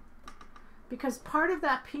first, because part of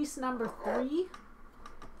that piece number 3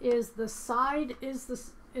 is the side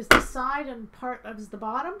and part of the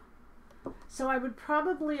bottom. So I would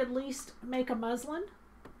probably at least make a muslin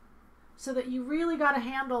so that you really got a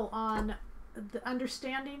handle on the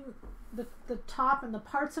understanding the top and the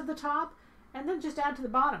parts of the top, and then just add to the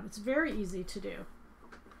bottom. It's very easy to do.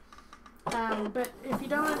 But if you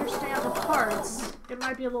don't understand the parts, it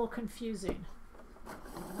might be a little confusing.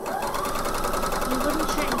 You wouldn't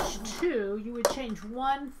change 2, you would change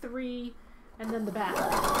 1, 3, and then the back.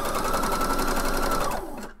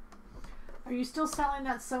 Are you still selling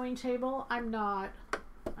that sewing table? I'm not,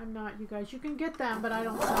 you guys. You can get them, but I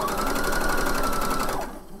don't sell them.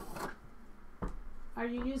 Are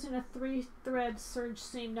you using a 3-thread serge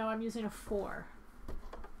seam? No, I'm using a 4.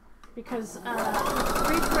 Because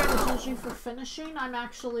 3-thread is usually for finishing. I'm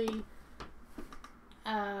actually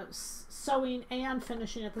sewing and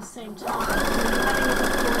finishing at the same time.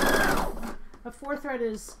 A 4-thread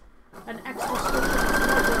is an extra stitch. It's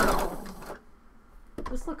more durable.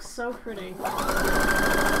 This looks so pretty.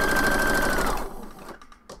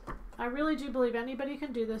 I really do believe anybody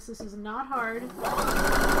can do this. This is not hard.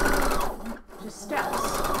 Just steps.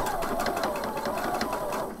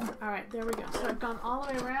 Alright, there we go. So I've gone all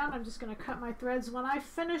the way around. I'm just going to cut my threads. When I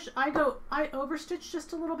finish, I overstitch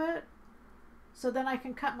just a little bit. So then I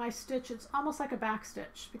can cut my stitch. It's almost like a back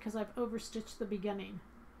stitch because I've overstitched the beginning.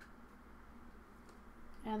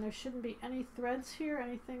 And there shouldn't be any threads here.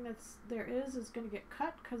 Anything there is going to get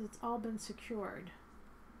cut because it's all been secured.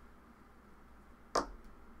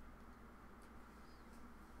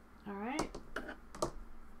 All right.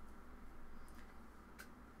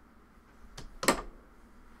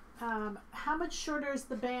 How much shorter is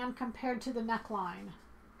the band compared to the neckline?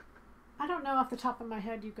 I don't know off the top of my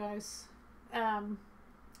head, you guys.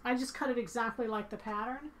 I just cut it exactly like the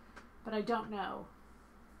pattern, but I don't know.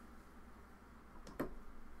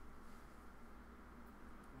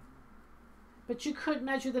 But you could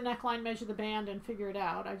measure the neckline, measure the band, and figure it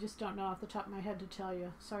out. I just don't know off the top of my head to tell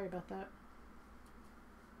you. Sorry about that.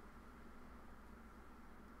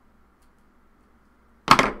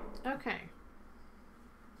 Okay.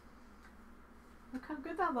 Look how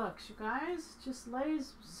good that looks, you guys. Just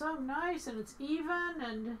lays so nice, and it's even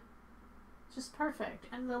and just perfect.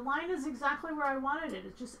 And the line is exactly where I wanted it.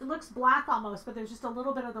 It looks black almost, but there's just a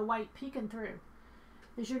little bit of the white peeking through.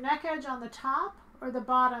 Is your neck edge on the top or the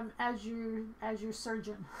bottom as you're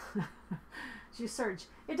serging? As you serge.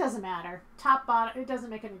 It doesn't matter. Top, bottom, it doesn't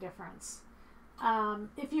make any difference.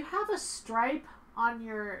 If you have a stripe on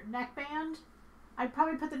your neckband, I'd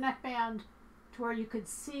probably put the neckband to where you could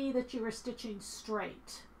see that you were stitching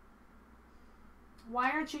straight. Why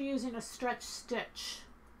aren't you using a stretch stitch?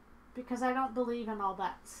 Because I don't believe in all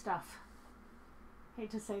that stuff. Hate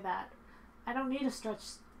to say that. I don't need a stretch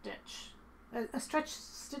stitch. A stretch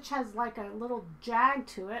stitch has like a little jag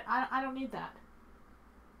to it. I don't need that.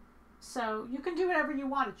 So you can do whatever you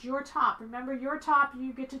want. It's your top. Remember, your top,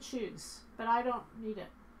 you get to choose. But I don't need it.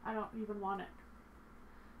 I don't even want it.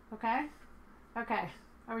 Okay? Okay.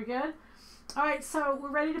 Are we good? All right, so we're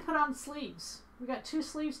ready to put on sleeves. We got 2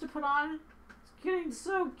 sleeves to put on. It's getting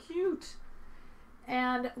so cute.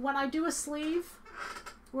 And when I do a sleeve,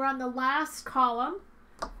 we're on the last column.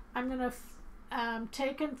 I'm going to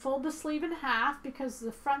take and fold the sleeve in half because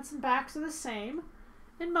the fronts and backs are the same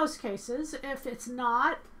in most cases. If it's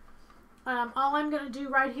not, all I'm going to do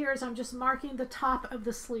right here is I'm just marking the top of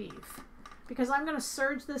the sleeve because I'm going to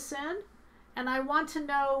serge this in, and I want to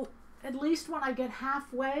know at least when I get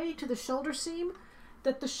halfway to the shoulder seam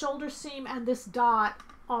that the shoulder seam and this dot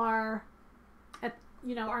are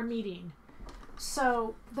are meeting.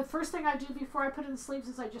 So the first thing I do before I put in the sleeves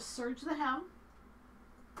is I just serge the hem.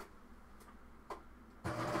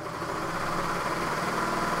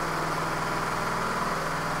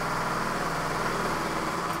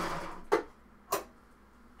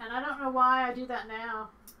 And I don't know why I do that now.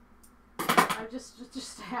 I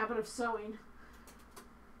just a habit of sewing.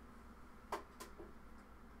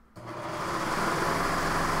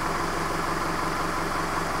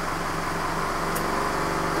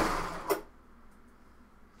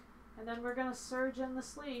 And then we're going to serge in the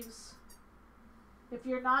sleeves. If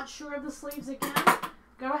you're not sure of the sleeves again,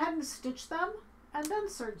 go ahead and stitch them and then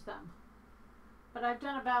serge them. But I've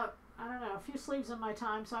done about, I don't know, a few sleeves in my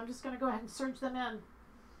time, so I'm just going to go ahead and serge them in.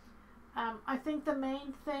 I think the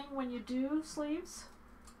main thing when you do sleeves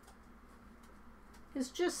is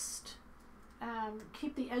just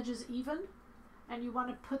keep the edges even, and you want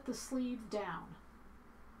to put the sleeve down.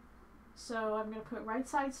 So I'm going to put right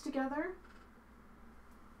sides together.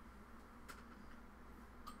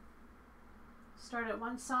 Start at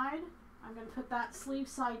one side. I'm going to put that sleeve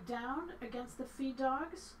side down against the feed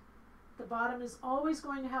dogs. The bottom is always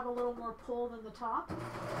going to have a little more pull than the top.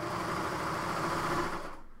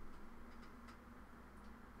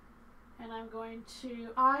 And I'm going to,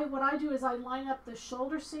 what I do is I line up the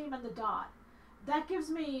shoulder seam and the dot. That gives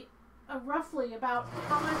me roughly about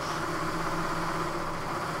how much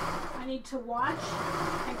I need to watch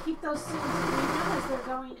and keep those seams even as they're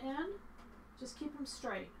going in. Just keep them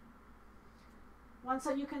straight. Once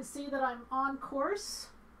you can see that I'm on course,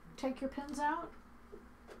 take your pins out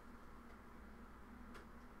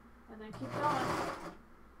and then keep going.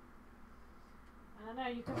 I don't know,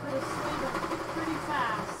 you can put a sleeve in pretty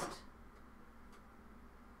fast.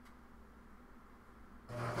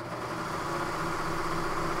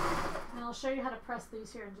 And I'll show you how to press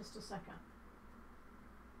these here in just a second.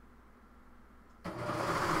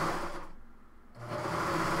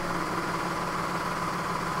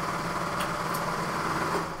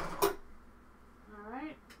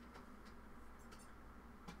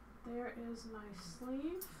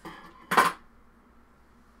 sleeve.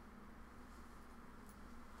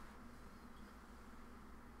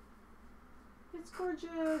 It's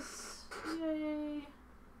gorgeous. Yay.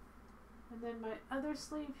 And then my other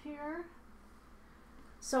sleeve here.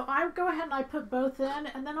 So I go ahead and I put both in,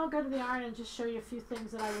 and then I'll go to the iron and just show you a few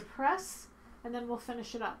things that I would press, and then we'll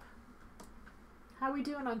finish it up. How are we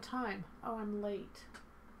doing on time? Oh, I'm late.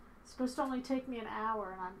 It's supposed to only take me an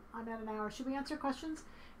hour, and I'm at an hour. Should we answer questions?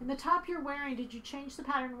 In the top you're wearing, did you change the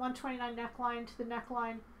pattern 129 neckline to the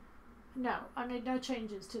neckline? No, I made no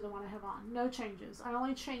changes to the one I have on. No changes. I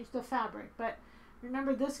only changed the fabric, but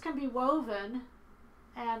remember this can be woven,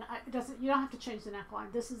 and it doesn't. You don't have to change the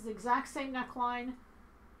neckline. This is the exact same neckline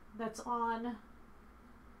that's on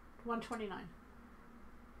 129.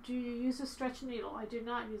 Do you use a stretch needle? I do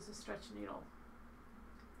not use a stretch needle.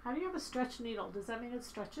 How do you have a stretch needle? Does that mean it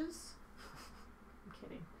stretches? I'm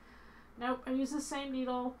kidding. Nope, I use the same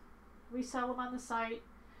needle. We sell them on the site.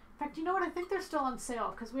 In fact, you know what? I think they're still on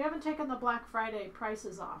sale because we haven't taken the Black Friday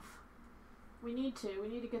prices off. We need to. We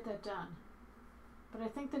need to get that done. But I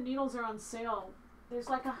think the needles are on sale. There's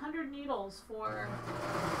like 100 needles for,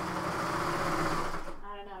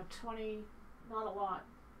 I don't know, 20, not a lot.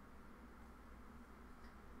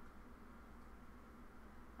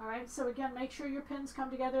 All right, so again, make sure your pins come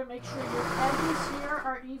together. Make sure your edges here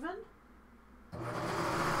are even.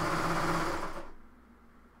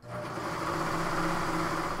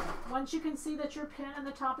 Once you can see that your pin and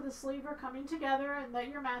the top of the sleeve are coming together and that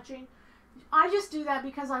you're matching, I just do that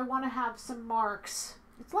because I want to have some marks.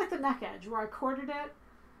 It's like the neck edge where I quartered it,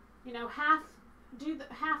 you know, do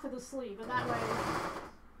half of the sleeve, and that way,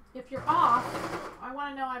 if you're off, I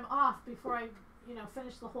want to know I'm off before I, you know,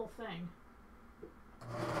 finish the whole thing.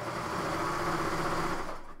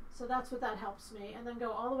 So that's what that helps me. And then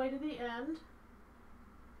go all the way to the end.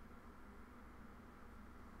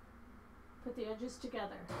 Put the edges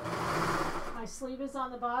together. My sleeve is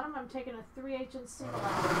on the bottom. I'm taking a 3/8 inch seam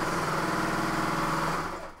allowance.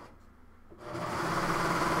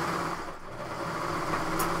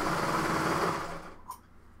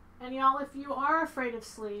 And y'all, if you are afraid of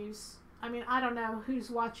sleeves, I mean, I don't know who's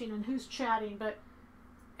watching and who's chatting, but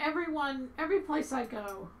every place I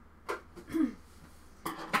go, you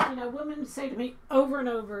know, women say to me over and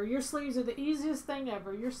over, your sleeves are the easiest thing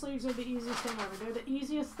ever. Your sleeves are the easiest thing ever. They're the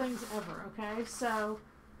easiest things ever, okay? So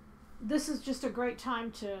this is just a great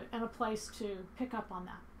time and a place to pick up on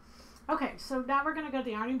that. Okay, so now we're going to go to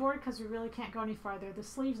the ironing board because we really can't go any farther. The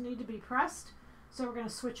sleeves need to be pressed, so we're going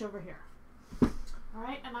to switch over here. All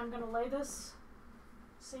right, and I'm going to lay this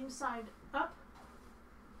seam side up.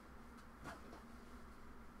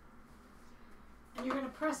 And you're going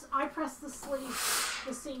to I press the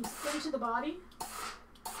seams into the body.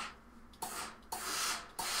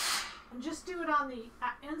 And just do it on the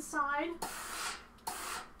inside,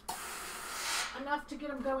 enough to get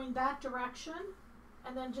them going that direction,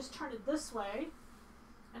 and then just turn it this way.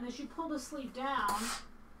 And as you pull the sleeve down,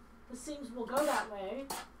 the seams will go that way.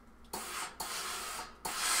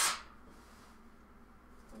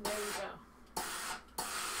 And there you go.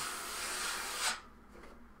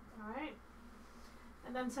 All right.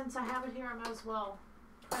 And then since I have it here, I might as well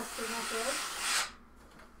press the neck edge.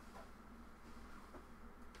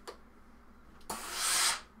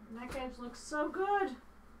 The neck edge looks so good.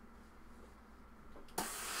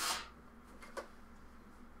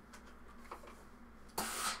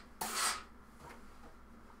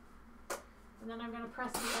 And then I'm going to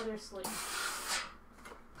press the other sleeve.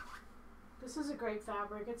 This is a great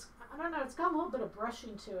fabric. I don't know, it's got a little bit of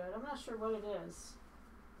brushing to it. I'm not sure what it is.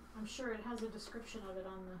 I'm sure it has a description of it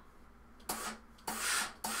on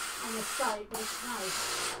the site, but it's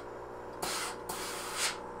nice.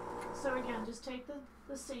 So again, just take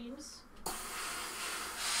the seams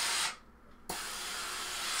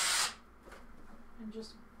and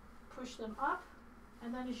just push them up,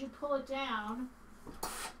 and then as you pull it down,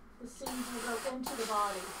 the seams will go into the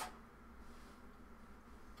body.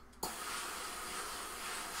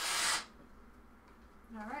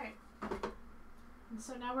 All right. And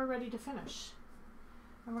so now we're ready to finish.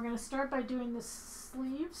 And we're going to start by doing the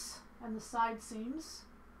sleeves and the side seams.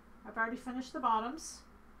 I've already finished the bottoms.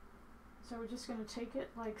 So we're just going to take it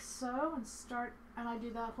like so and start, and I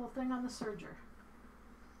do that whole thing on the serger.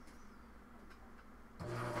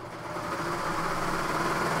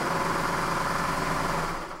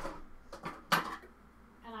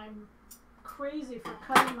 And I'm crazy for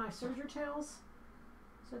cutting my serger tails.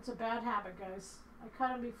 So it's a bad habit, guys. I cut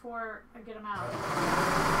them before I get them out.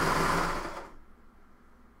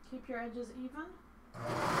 Keep your edges even.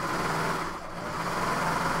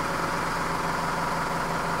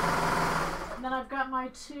 And then I've got my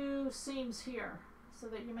 2 seams here so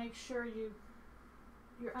that you make sure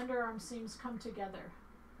your underarm seams come together.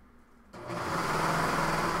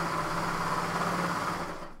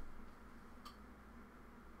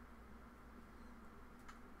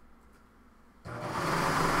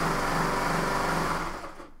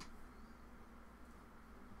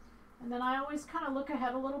 And then I always kind of look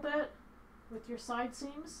ahead a little bit with your side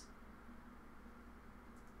seams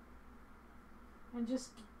and just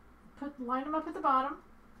line them up at the bottom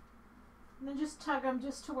and then just tug them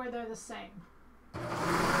just to where they're the same.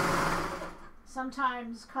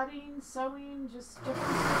 Sometimes cutting, sewing, just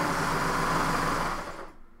differences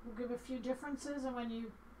will give a few differences, and when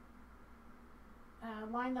you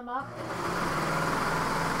line them up,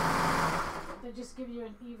 they just give you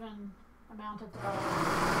an even amount at the bottom.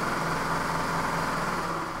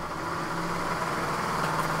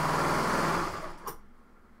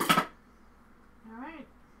 Alright,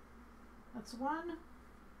 that's one.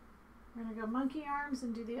 We're going to go monkey arms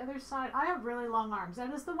and do the other side. I have really long arms.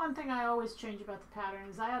 That is the one thing I always change about the pattern,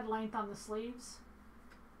 is I add length on the sleeves.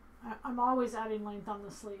 I'm always adding length on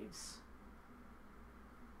the sleeves.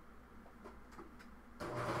 I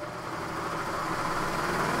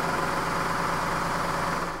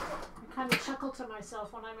kind of chuckle to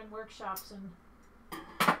myself when I'm in workshops and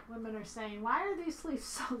women are saying, why are these sleeves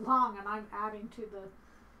so long? And I'm adding to the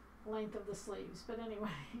length of the sleeves. But anyway.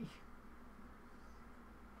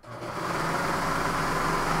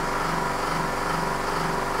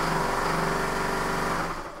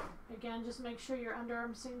 Again, just make sure your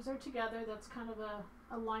underarm seams are together. That's kind of a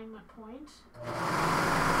alignment point.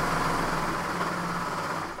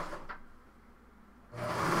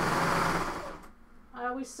 I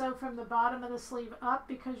always sew from the bottom of the sleeve up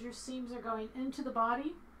because your seams are going into the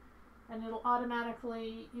body, and it'll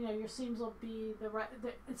automatically, you know, your seams will be the right,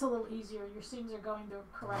 it's a little easier. Your seams are going the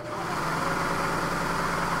correct way.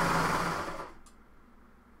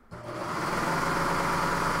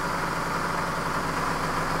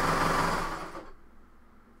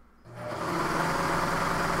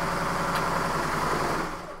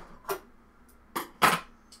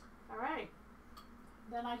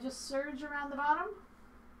 Then I just serge around the bottom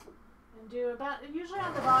and do about, usually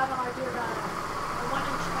on the bottom I do about a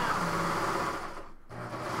 1-inch count.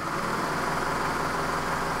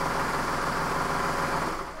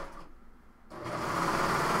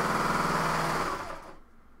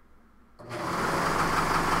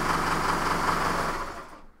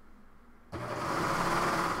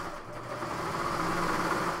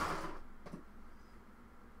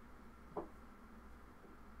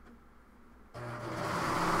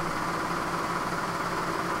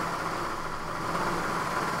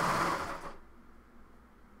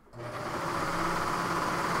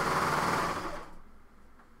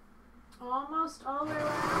 Almost all the way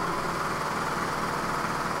around.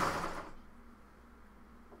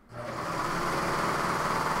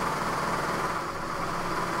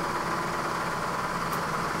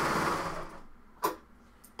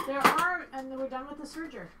 There are, and then we're done with the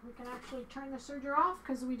serger. We can actually turn the serger off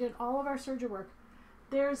because we did all of our serger work.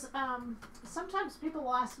 There's, sometimes people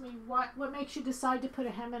will ask me what makes you decide to put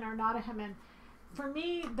a hem in or not a hem in. For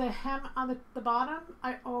me, the hem on the bottom,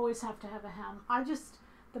 I always have to have a hem.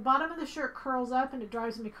 The bottom of the shirt curls up and it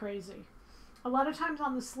drives me crazy. A lot of times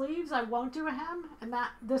on the sleeves I won't do a hem, and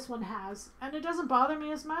this one has, and it doesn't bother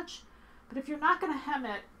me as much. But if you're not going to hem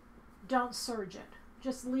it, don't serge it.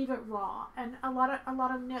 Just leave it raw. And a lot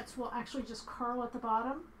of knits will actually just curl at the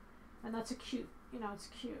bottom, and that's a cute, you know, it's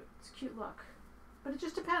cute. It's a cute look. But it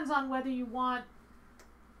just depends on whether you want,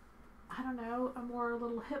 I don't know, a more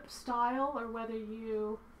little hip style, or whether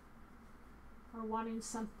you are wanting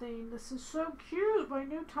something. This is so cute, my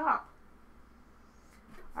new top.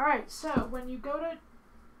 All right, so when you go to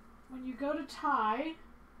tie,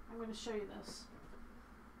 I'm going to show you this.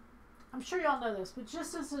 I'm sure y'all know this, but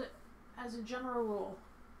just as a general rule.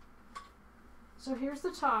 So here's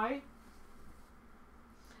the tie.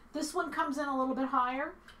 This one comes in a little bit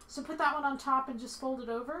higher, so put that one on top and just fold it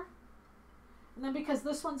over. And then because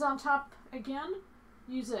this one's on top again,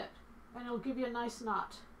 use it, and it'll give you a nice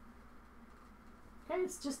knot. Okay,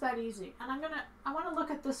 it's just that easy. And I want to look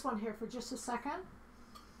at this one here for just a second.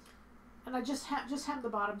 And I just hem the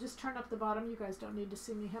bottom. Just turn up the bottom. You guys don't need to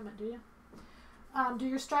see me hem it, do you? Do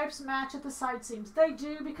your stripes match at the side seams? They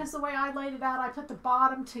do, because the way I laid it out, I put the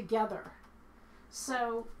bottom together.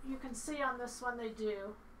 So you can see on this one they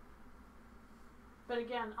do. But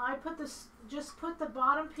again, just put the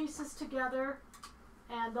bottom pieces together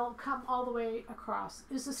and they'll come all the way across.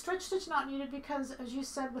 Is the stretch stitch not needed? Because as you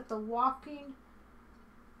said with the walking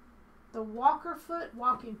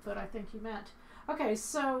foot, I think you meant. Okay,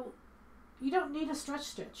 so you don't need a stretch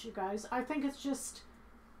stitch, you guys. I think it's just,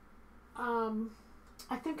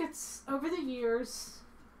 I think it's over the years,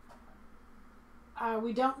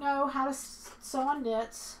 we don't know how to sew on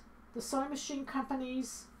knits. The sewing machine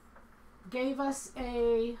companies gave us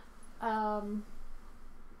a, are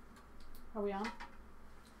we on?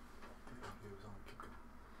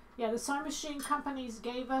 Yeah, the sewing machine companies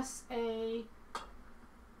gave us a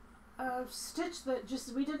stitch that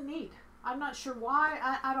just we didn't need. I'm not sure why.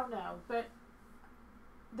 I don't know. But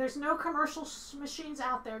there's no commercial machines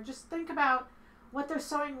out there. Just think about what they're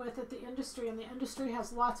sewing with at the industry. And the industry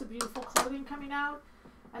has lots of beautiful clothing coming out.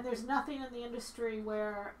 And there's nothing in the industry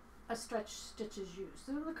where a stretch stitch is used.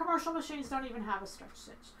 The commercial machines don't even have a stretch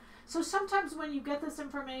stitch. So sometimes when you get this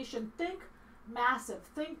information, think massive,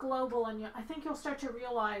 think global, and I think you'll start to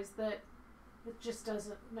realize that it just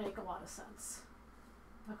doesn't make a lot of sense.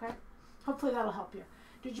 Okay? Hopefully that'll help you.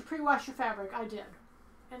 Did you pre-wash your fabric? I did.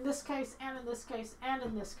 In this case, and in this case, and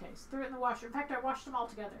in this case. Threw it in the washer. In fact, I washed them all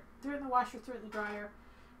together. Threw it in the washer, threw it in the dryer,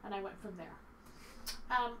 and I went from there.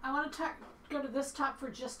 I want to go to this top for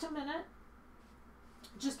just a minute.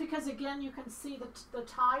 Just because, again, you can see the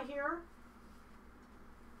tie here.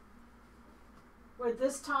 Where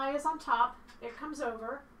this tie is on top, it comes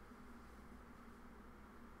over.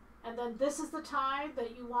 And then this is the tie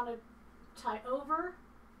that you want to tie over.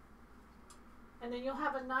 And then you'll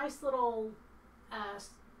have a nice little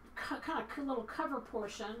kind of little cover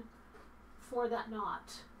portion for that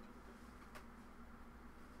knot.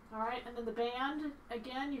 All right, and then the band,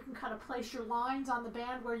 again, you can kind of place your lines on the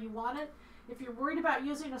band where you want it. If you're worried about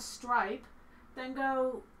using a stripe, then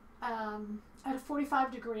go at a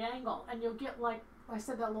 45-degree angle, and you'll get, like I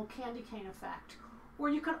said, that little candy cane effect. Or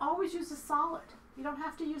you can always use a solid. You don't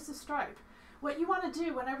have to use the stripe. What you want to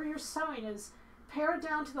do whenever you're sewing is pare it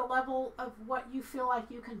down to the level of what you feel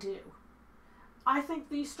like you can do. I think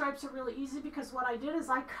these stripes are really easy because what I did is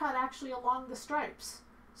I cut actually along the stripes.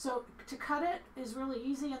 So to cut it is really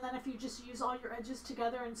easy, and then if you just use all your edges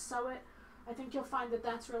together and sew it, I think you'll find that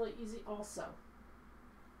that's really easy also.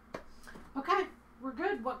 Okay, we're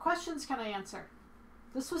good. What questions can I answer?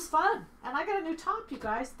 This was fun, and I got a new top, you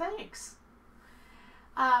guys. Thanks.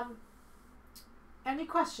 Any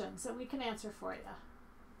questions that we can answer for you?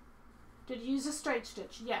 Did you use a straight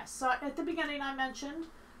stitch? Yes. So at the beginning I mentioned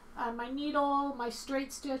my needle, my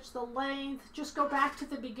straight stitch, the length. Just go back to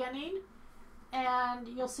the beginning and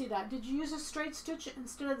you'll see that. Did you use a straight stitch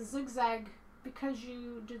instead of the zigzag because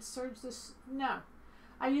you did serge this? No.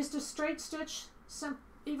 I used a straight stitch.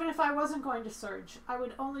 Even if I wasn't going to serge, I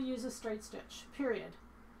would only use a straight stitch, period.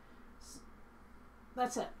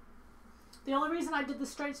 That's it. The only reason I did the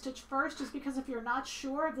straight stitch first is because if you're not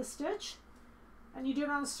sure of the stitch and you do it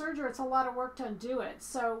on a serger, it's a lot of work to undo it.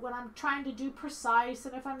 So when I'm trying to do precise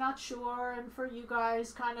and if I'm not sure, and for you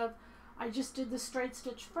guys kind of, I just did the straight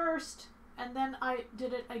stitch first and then I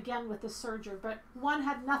did it again with the serger, but one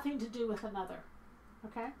had nothing to do with another.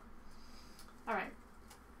 Okay? All right.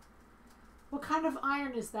 What kind of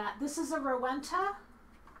iron is that? This is a Rowenta.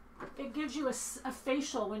 It gives you a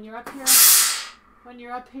facial when you're up here. When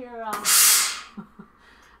you're up here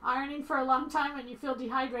ironing for a long time and you feel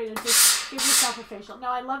dehydrated, just give yourself a facial. No,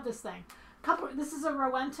 I love this thing. This is a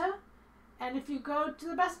Rowenta, and if you go to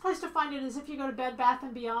the best place to find it is if you go to Bed Bath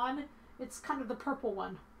 & Beyond. It's kind of the purple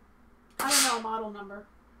one. I don't know a model number.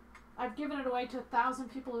 I've given it away to 1,000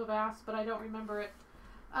 people who have asked, but I don't remember it.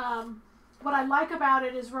 What I like about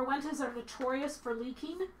it is Rowentas are notorious for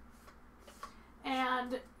leaking,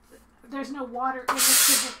 and there's no water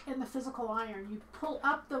in the physical iron. You pull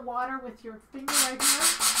up the water with your finger right here,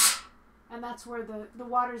 and that's where the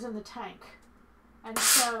water's in the tank. And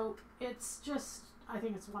so it's just, I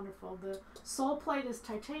think it's wonderful. The sole plate is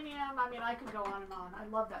titanium. I mean, I could go on and on. I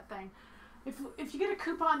love that thing. If you get a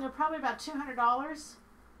coupon, they're probably about $200.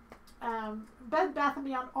 Bed Bath &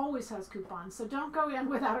 Beyond always has coupons, so don't go in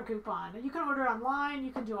without a coupon. You can order online. You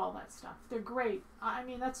can do all that stuff. They're great. I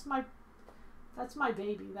mean, that's my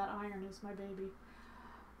baby. That iron is my baby.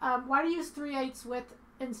 Why do you use 3/8 width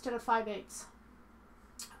instead of 5/8?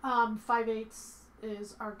 5/8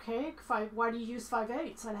 is archaic. Why do you use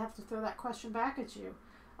 5/8? I'd have to throw that question back at you.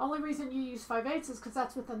 Only reason you use 5/8 is because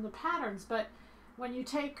that's within the patterns. But when you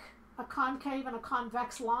take a concave and a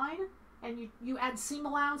convex line and you add seam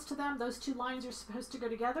allowance to them, those two lines are supposed to go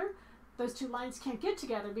together. Those two lines can't get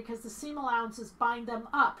together because the seam allowances bind them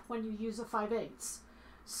up when you use a 5/8.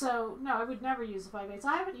 So, no, I would never use a 5/8.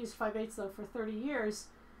 I haven't used 5/8 though for 30 years.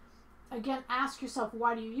 Again, ask yourself,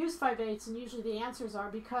 why do you use 5/8? And usually the answers are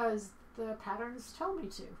because the patterns tell me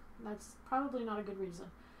to. And that's probably not a good reason.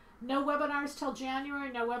 No webinars till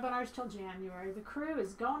January. No webinars till January. The crew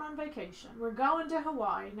is going on vacation. We're going to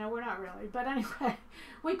Hawaii. No, we're not really. But anyway,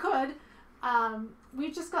 we could.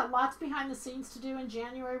 We've just got lots behind the scenes to do in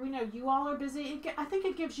January. We know you all are busy. I think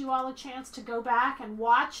it gives you all a chance to go back and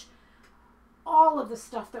watch all of the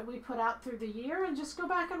stuff that we put out through the year and just go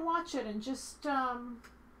back and watch it and just,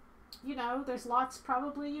 you know, there's lots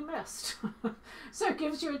probably you missed. So it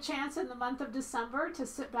gives you a chance in the month of December to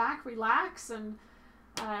sit back, relax, and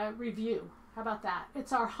review. How about that?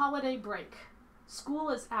 It's our holiday break. School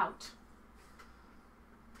is out.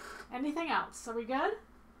 Anything else? Are we good?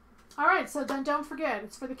 All right, so then don't forget,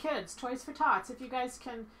 it's for the kids, Toys for Tots. If you guys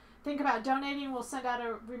can think about donating, we'll send out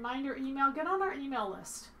a reminder email. Get on our email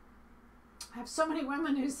list. I have so many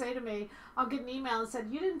women who say to me, I'll get an email and said,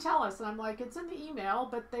 you didn't tell us. And I'm like, it's in the email,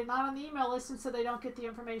 but they're not on the email list, and so they don't get the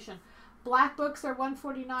information. Black books are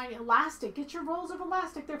 $149. Elastic, get your rolls of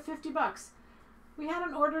elastic. They're $50. We had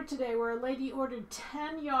an order today where a lady ordered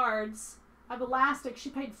 10 yards of elastic. She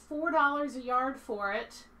paid $4 a yard for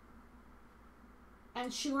it.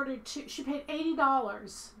 And she ordered she paid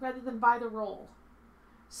 $80 rather than buy the roll.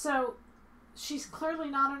 So she's clearly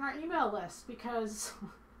not on our email list because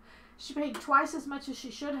she paid twice as much as she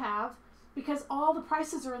should have because all the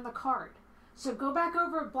prices are in the cart. So go back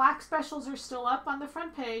over. Black specials are still up on the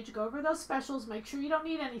front page. Go over those specials. Make sure you don't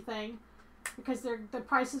need anything because the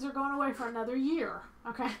prices are going away for another year.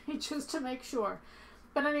 Okay, just to make sure.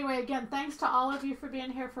 But anyway, again, thanks to all of you for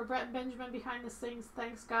being here. For Brett and Benjamin behind the scenes,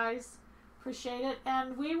 thanks, guys. Appreciate it.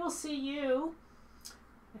 And we will see you,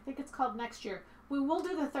 I think it's called next year. We will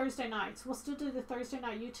do the Thursday nights. We'll still do the Thursday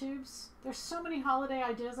night YouTubes. There's so many holiday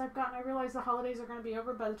ideas I've gotten. I realize the holidays are going to be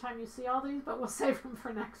over by the time you see all these, but we'll save them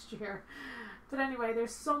for next year. But anyway,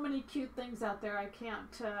 there's so many cute things out there. I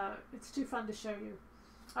can't, it's too fun to show you.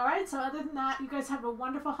 All right, so other than that, you guys have a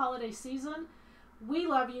wonderful holiday season. We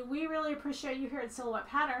love you. We really appreciate you here at Silhouette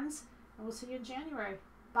Patterns, and we'll see you in January.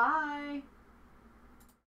 Bye.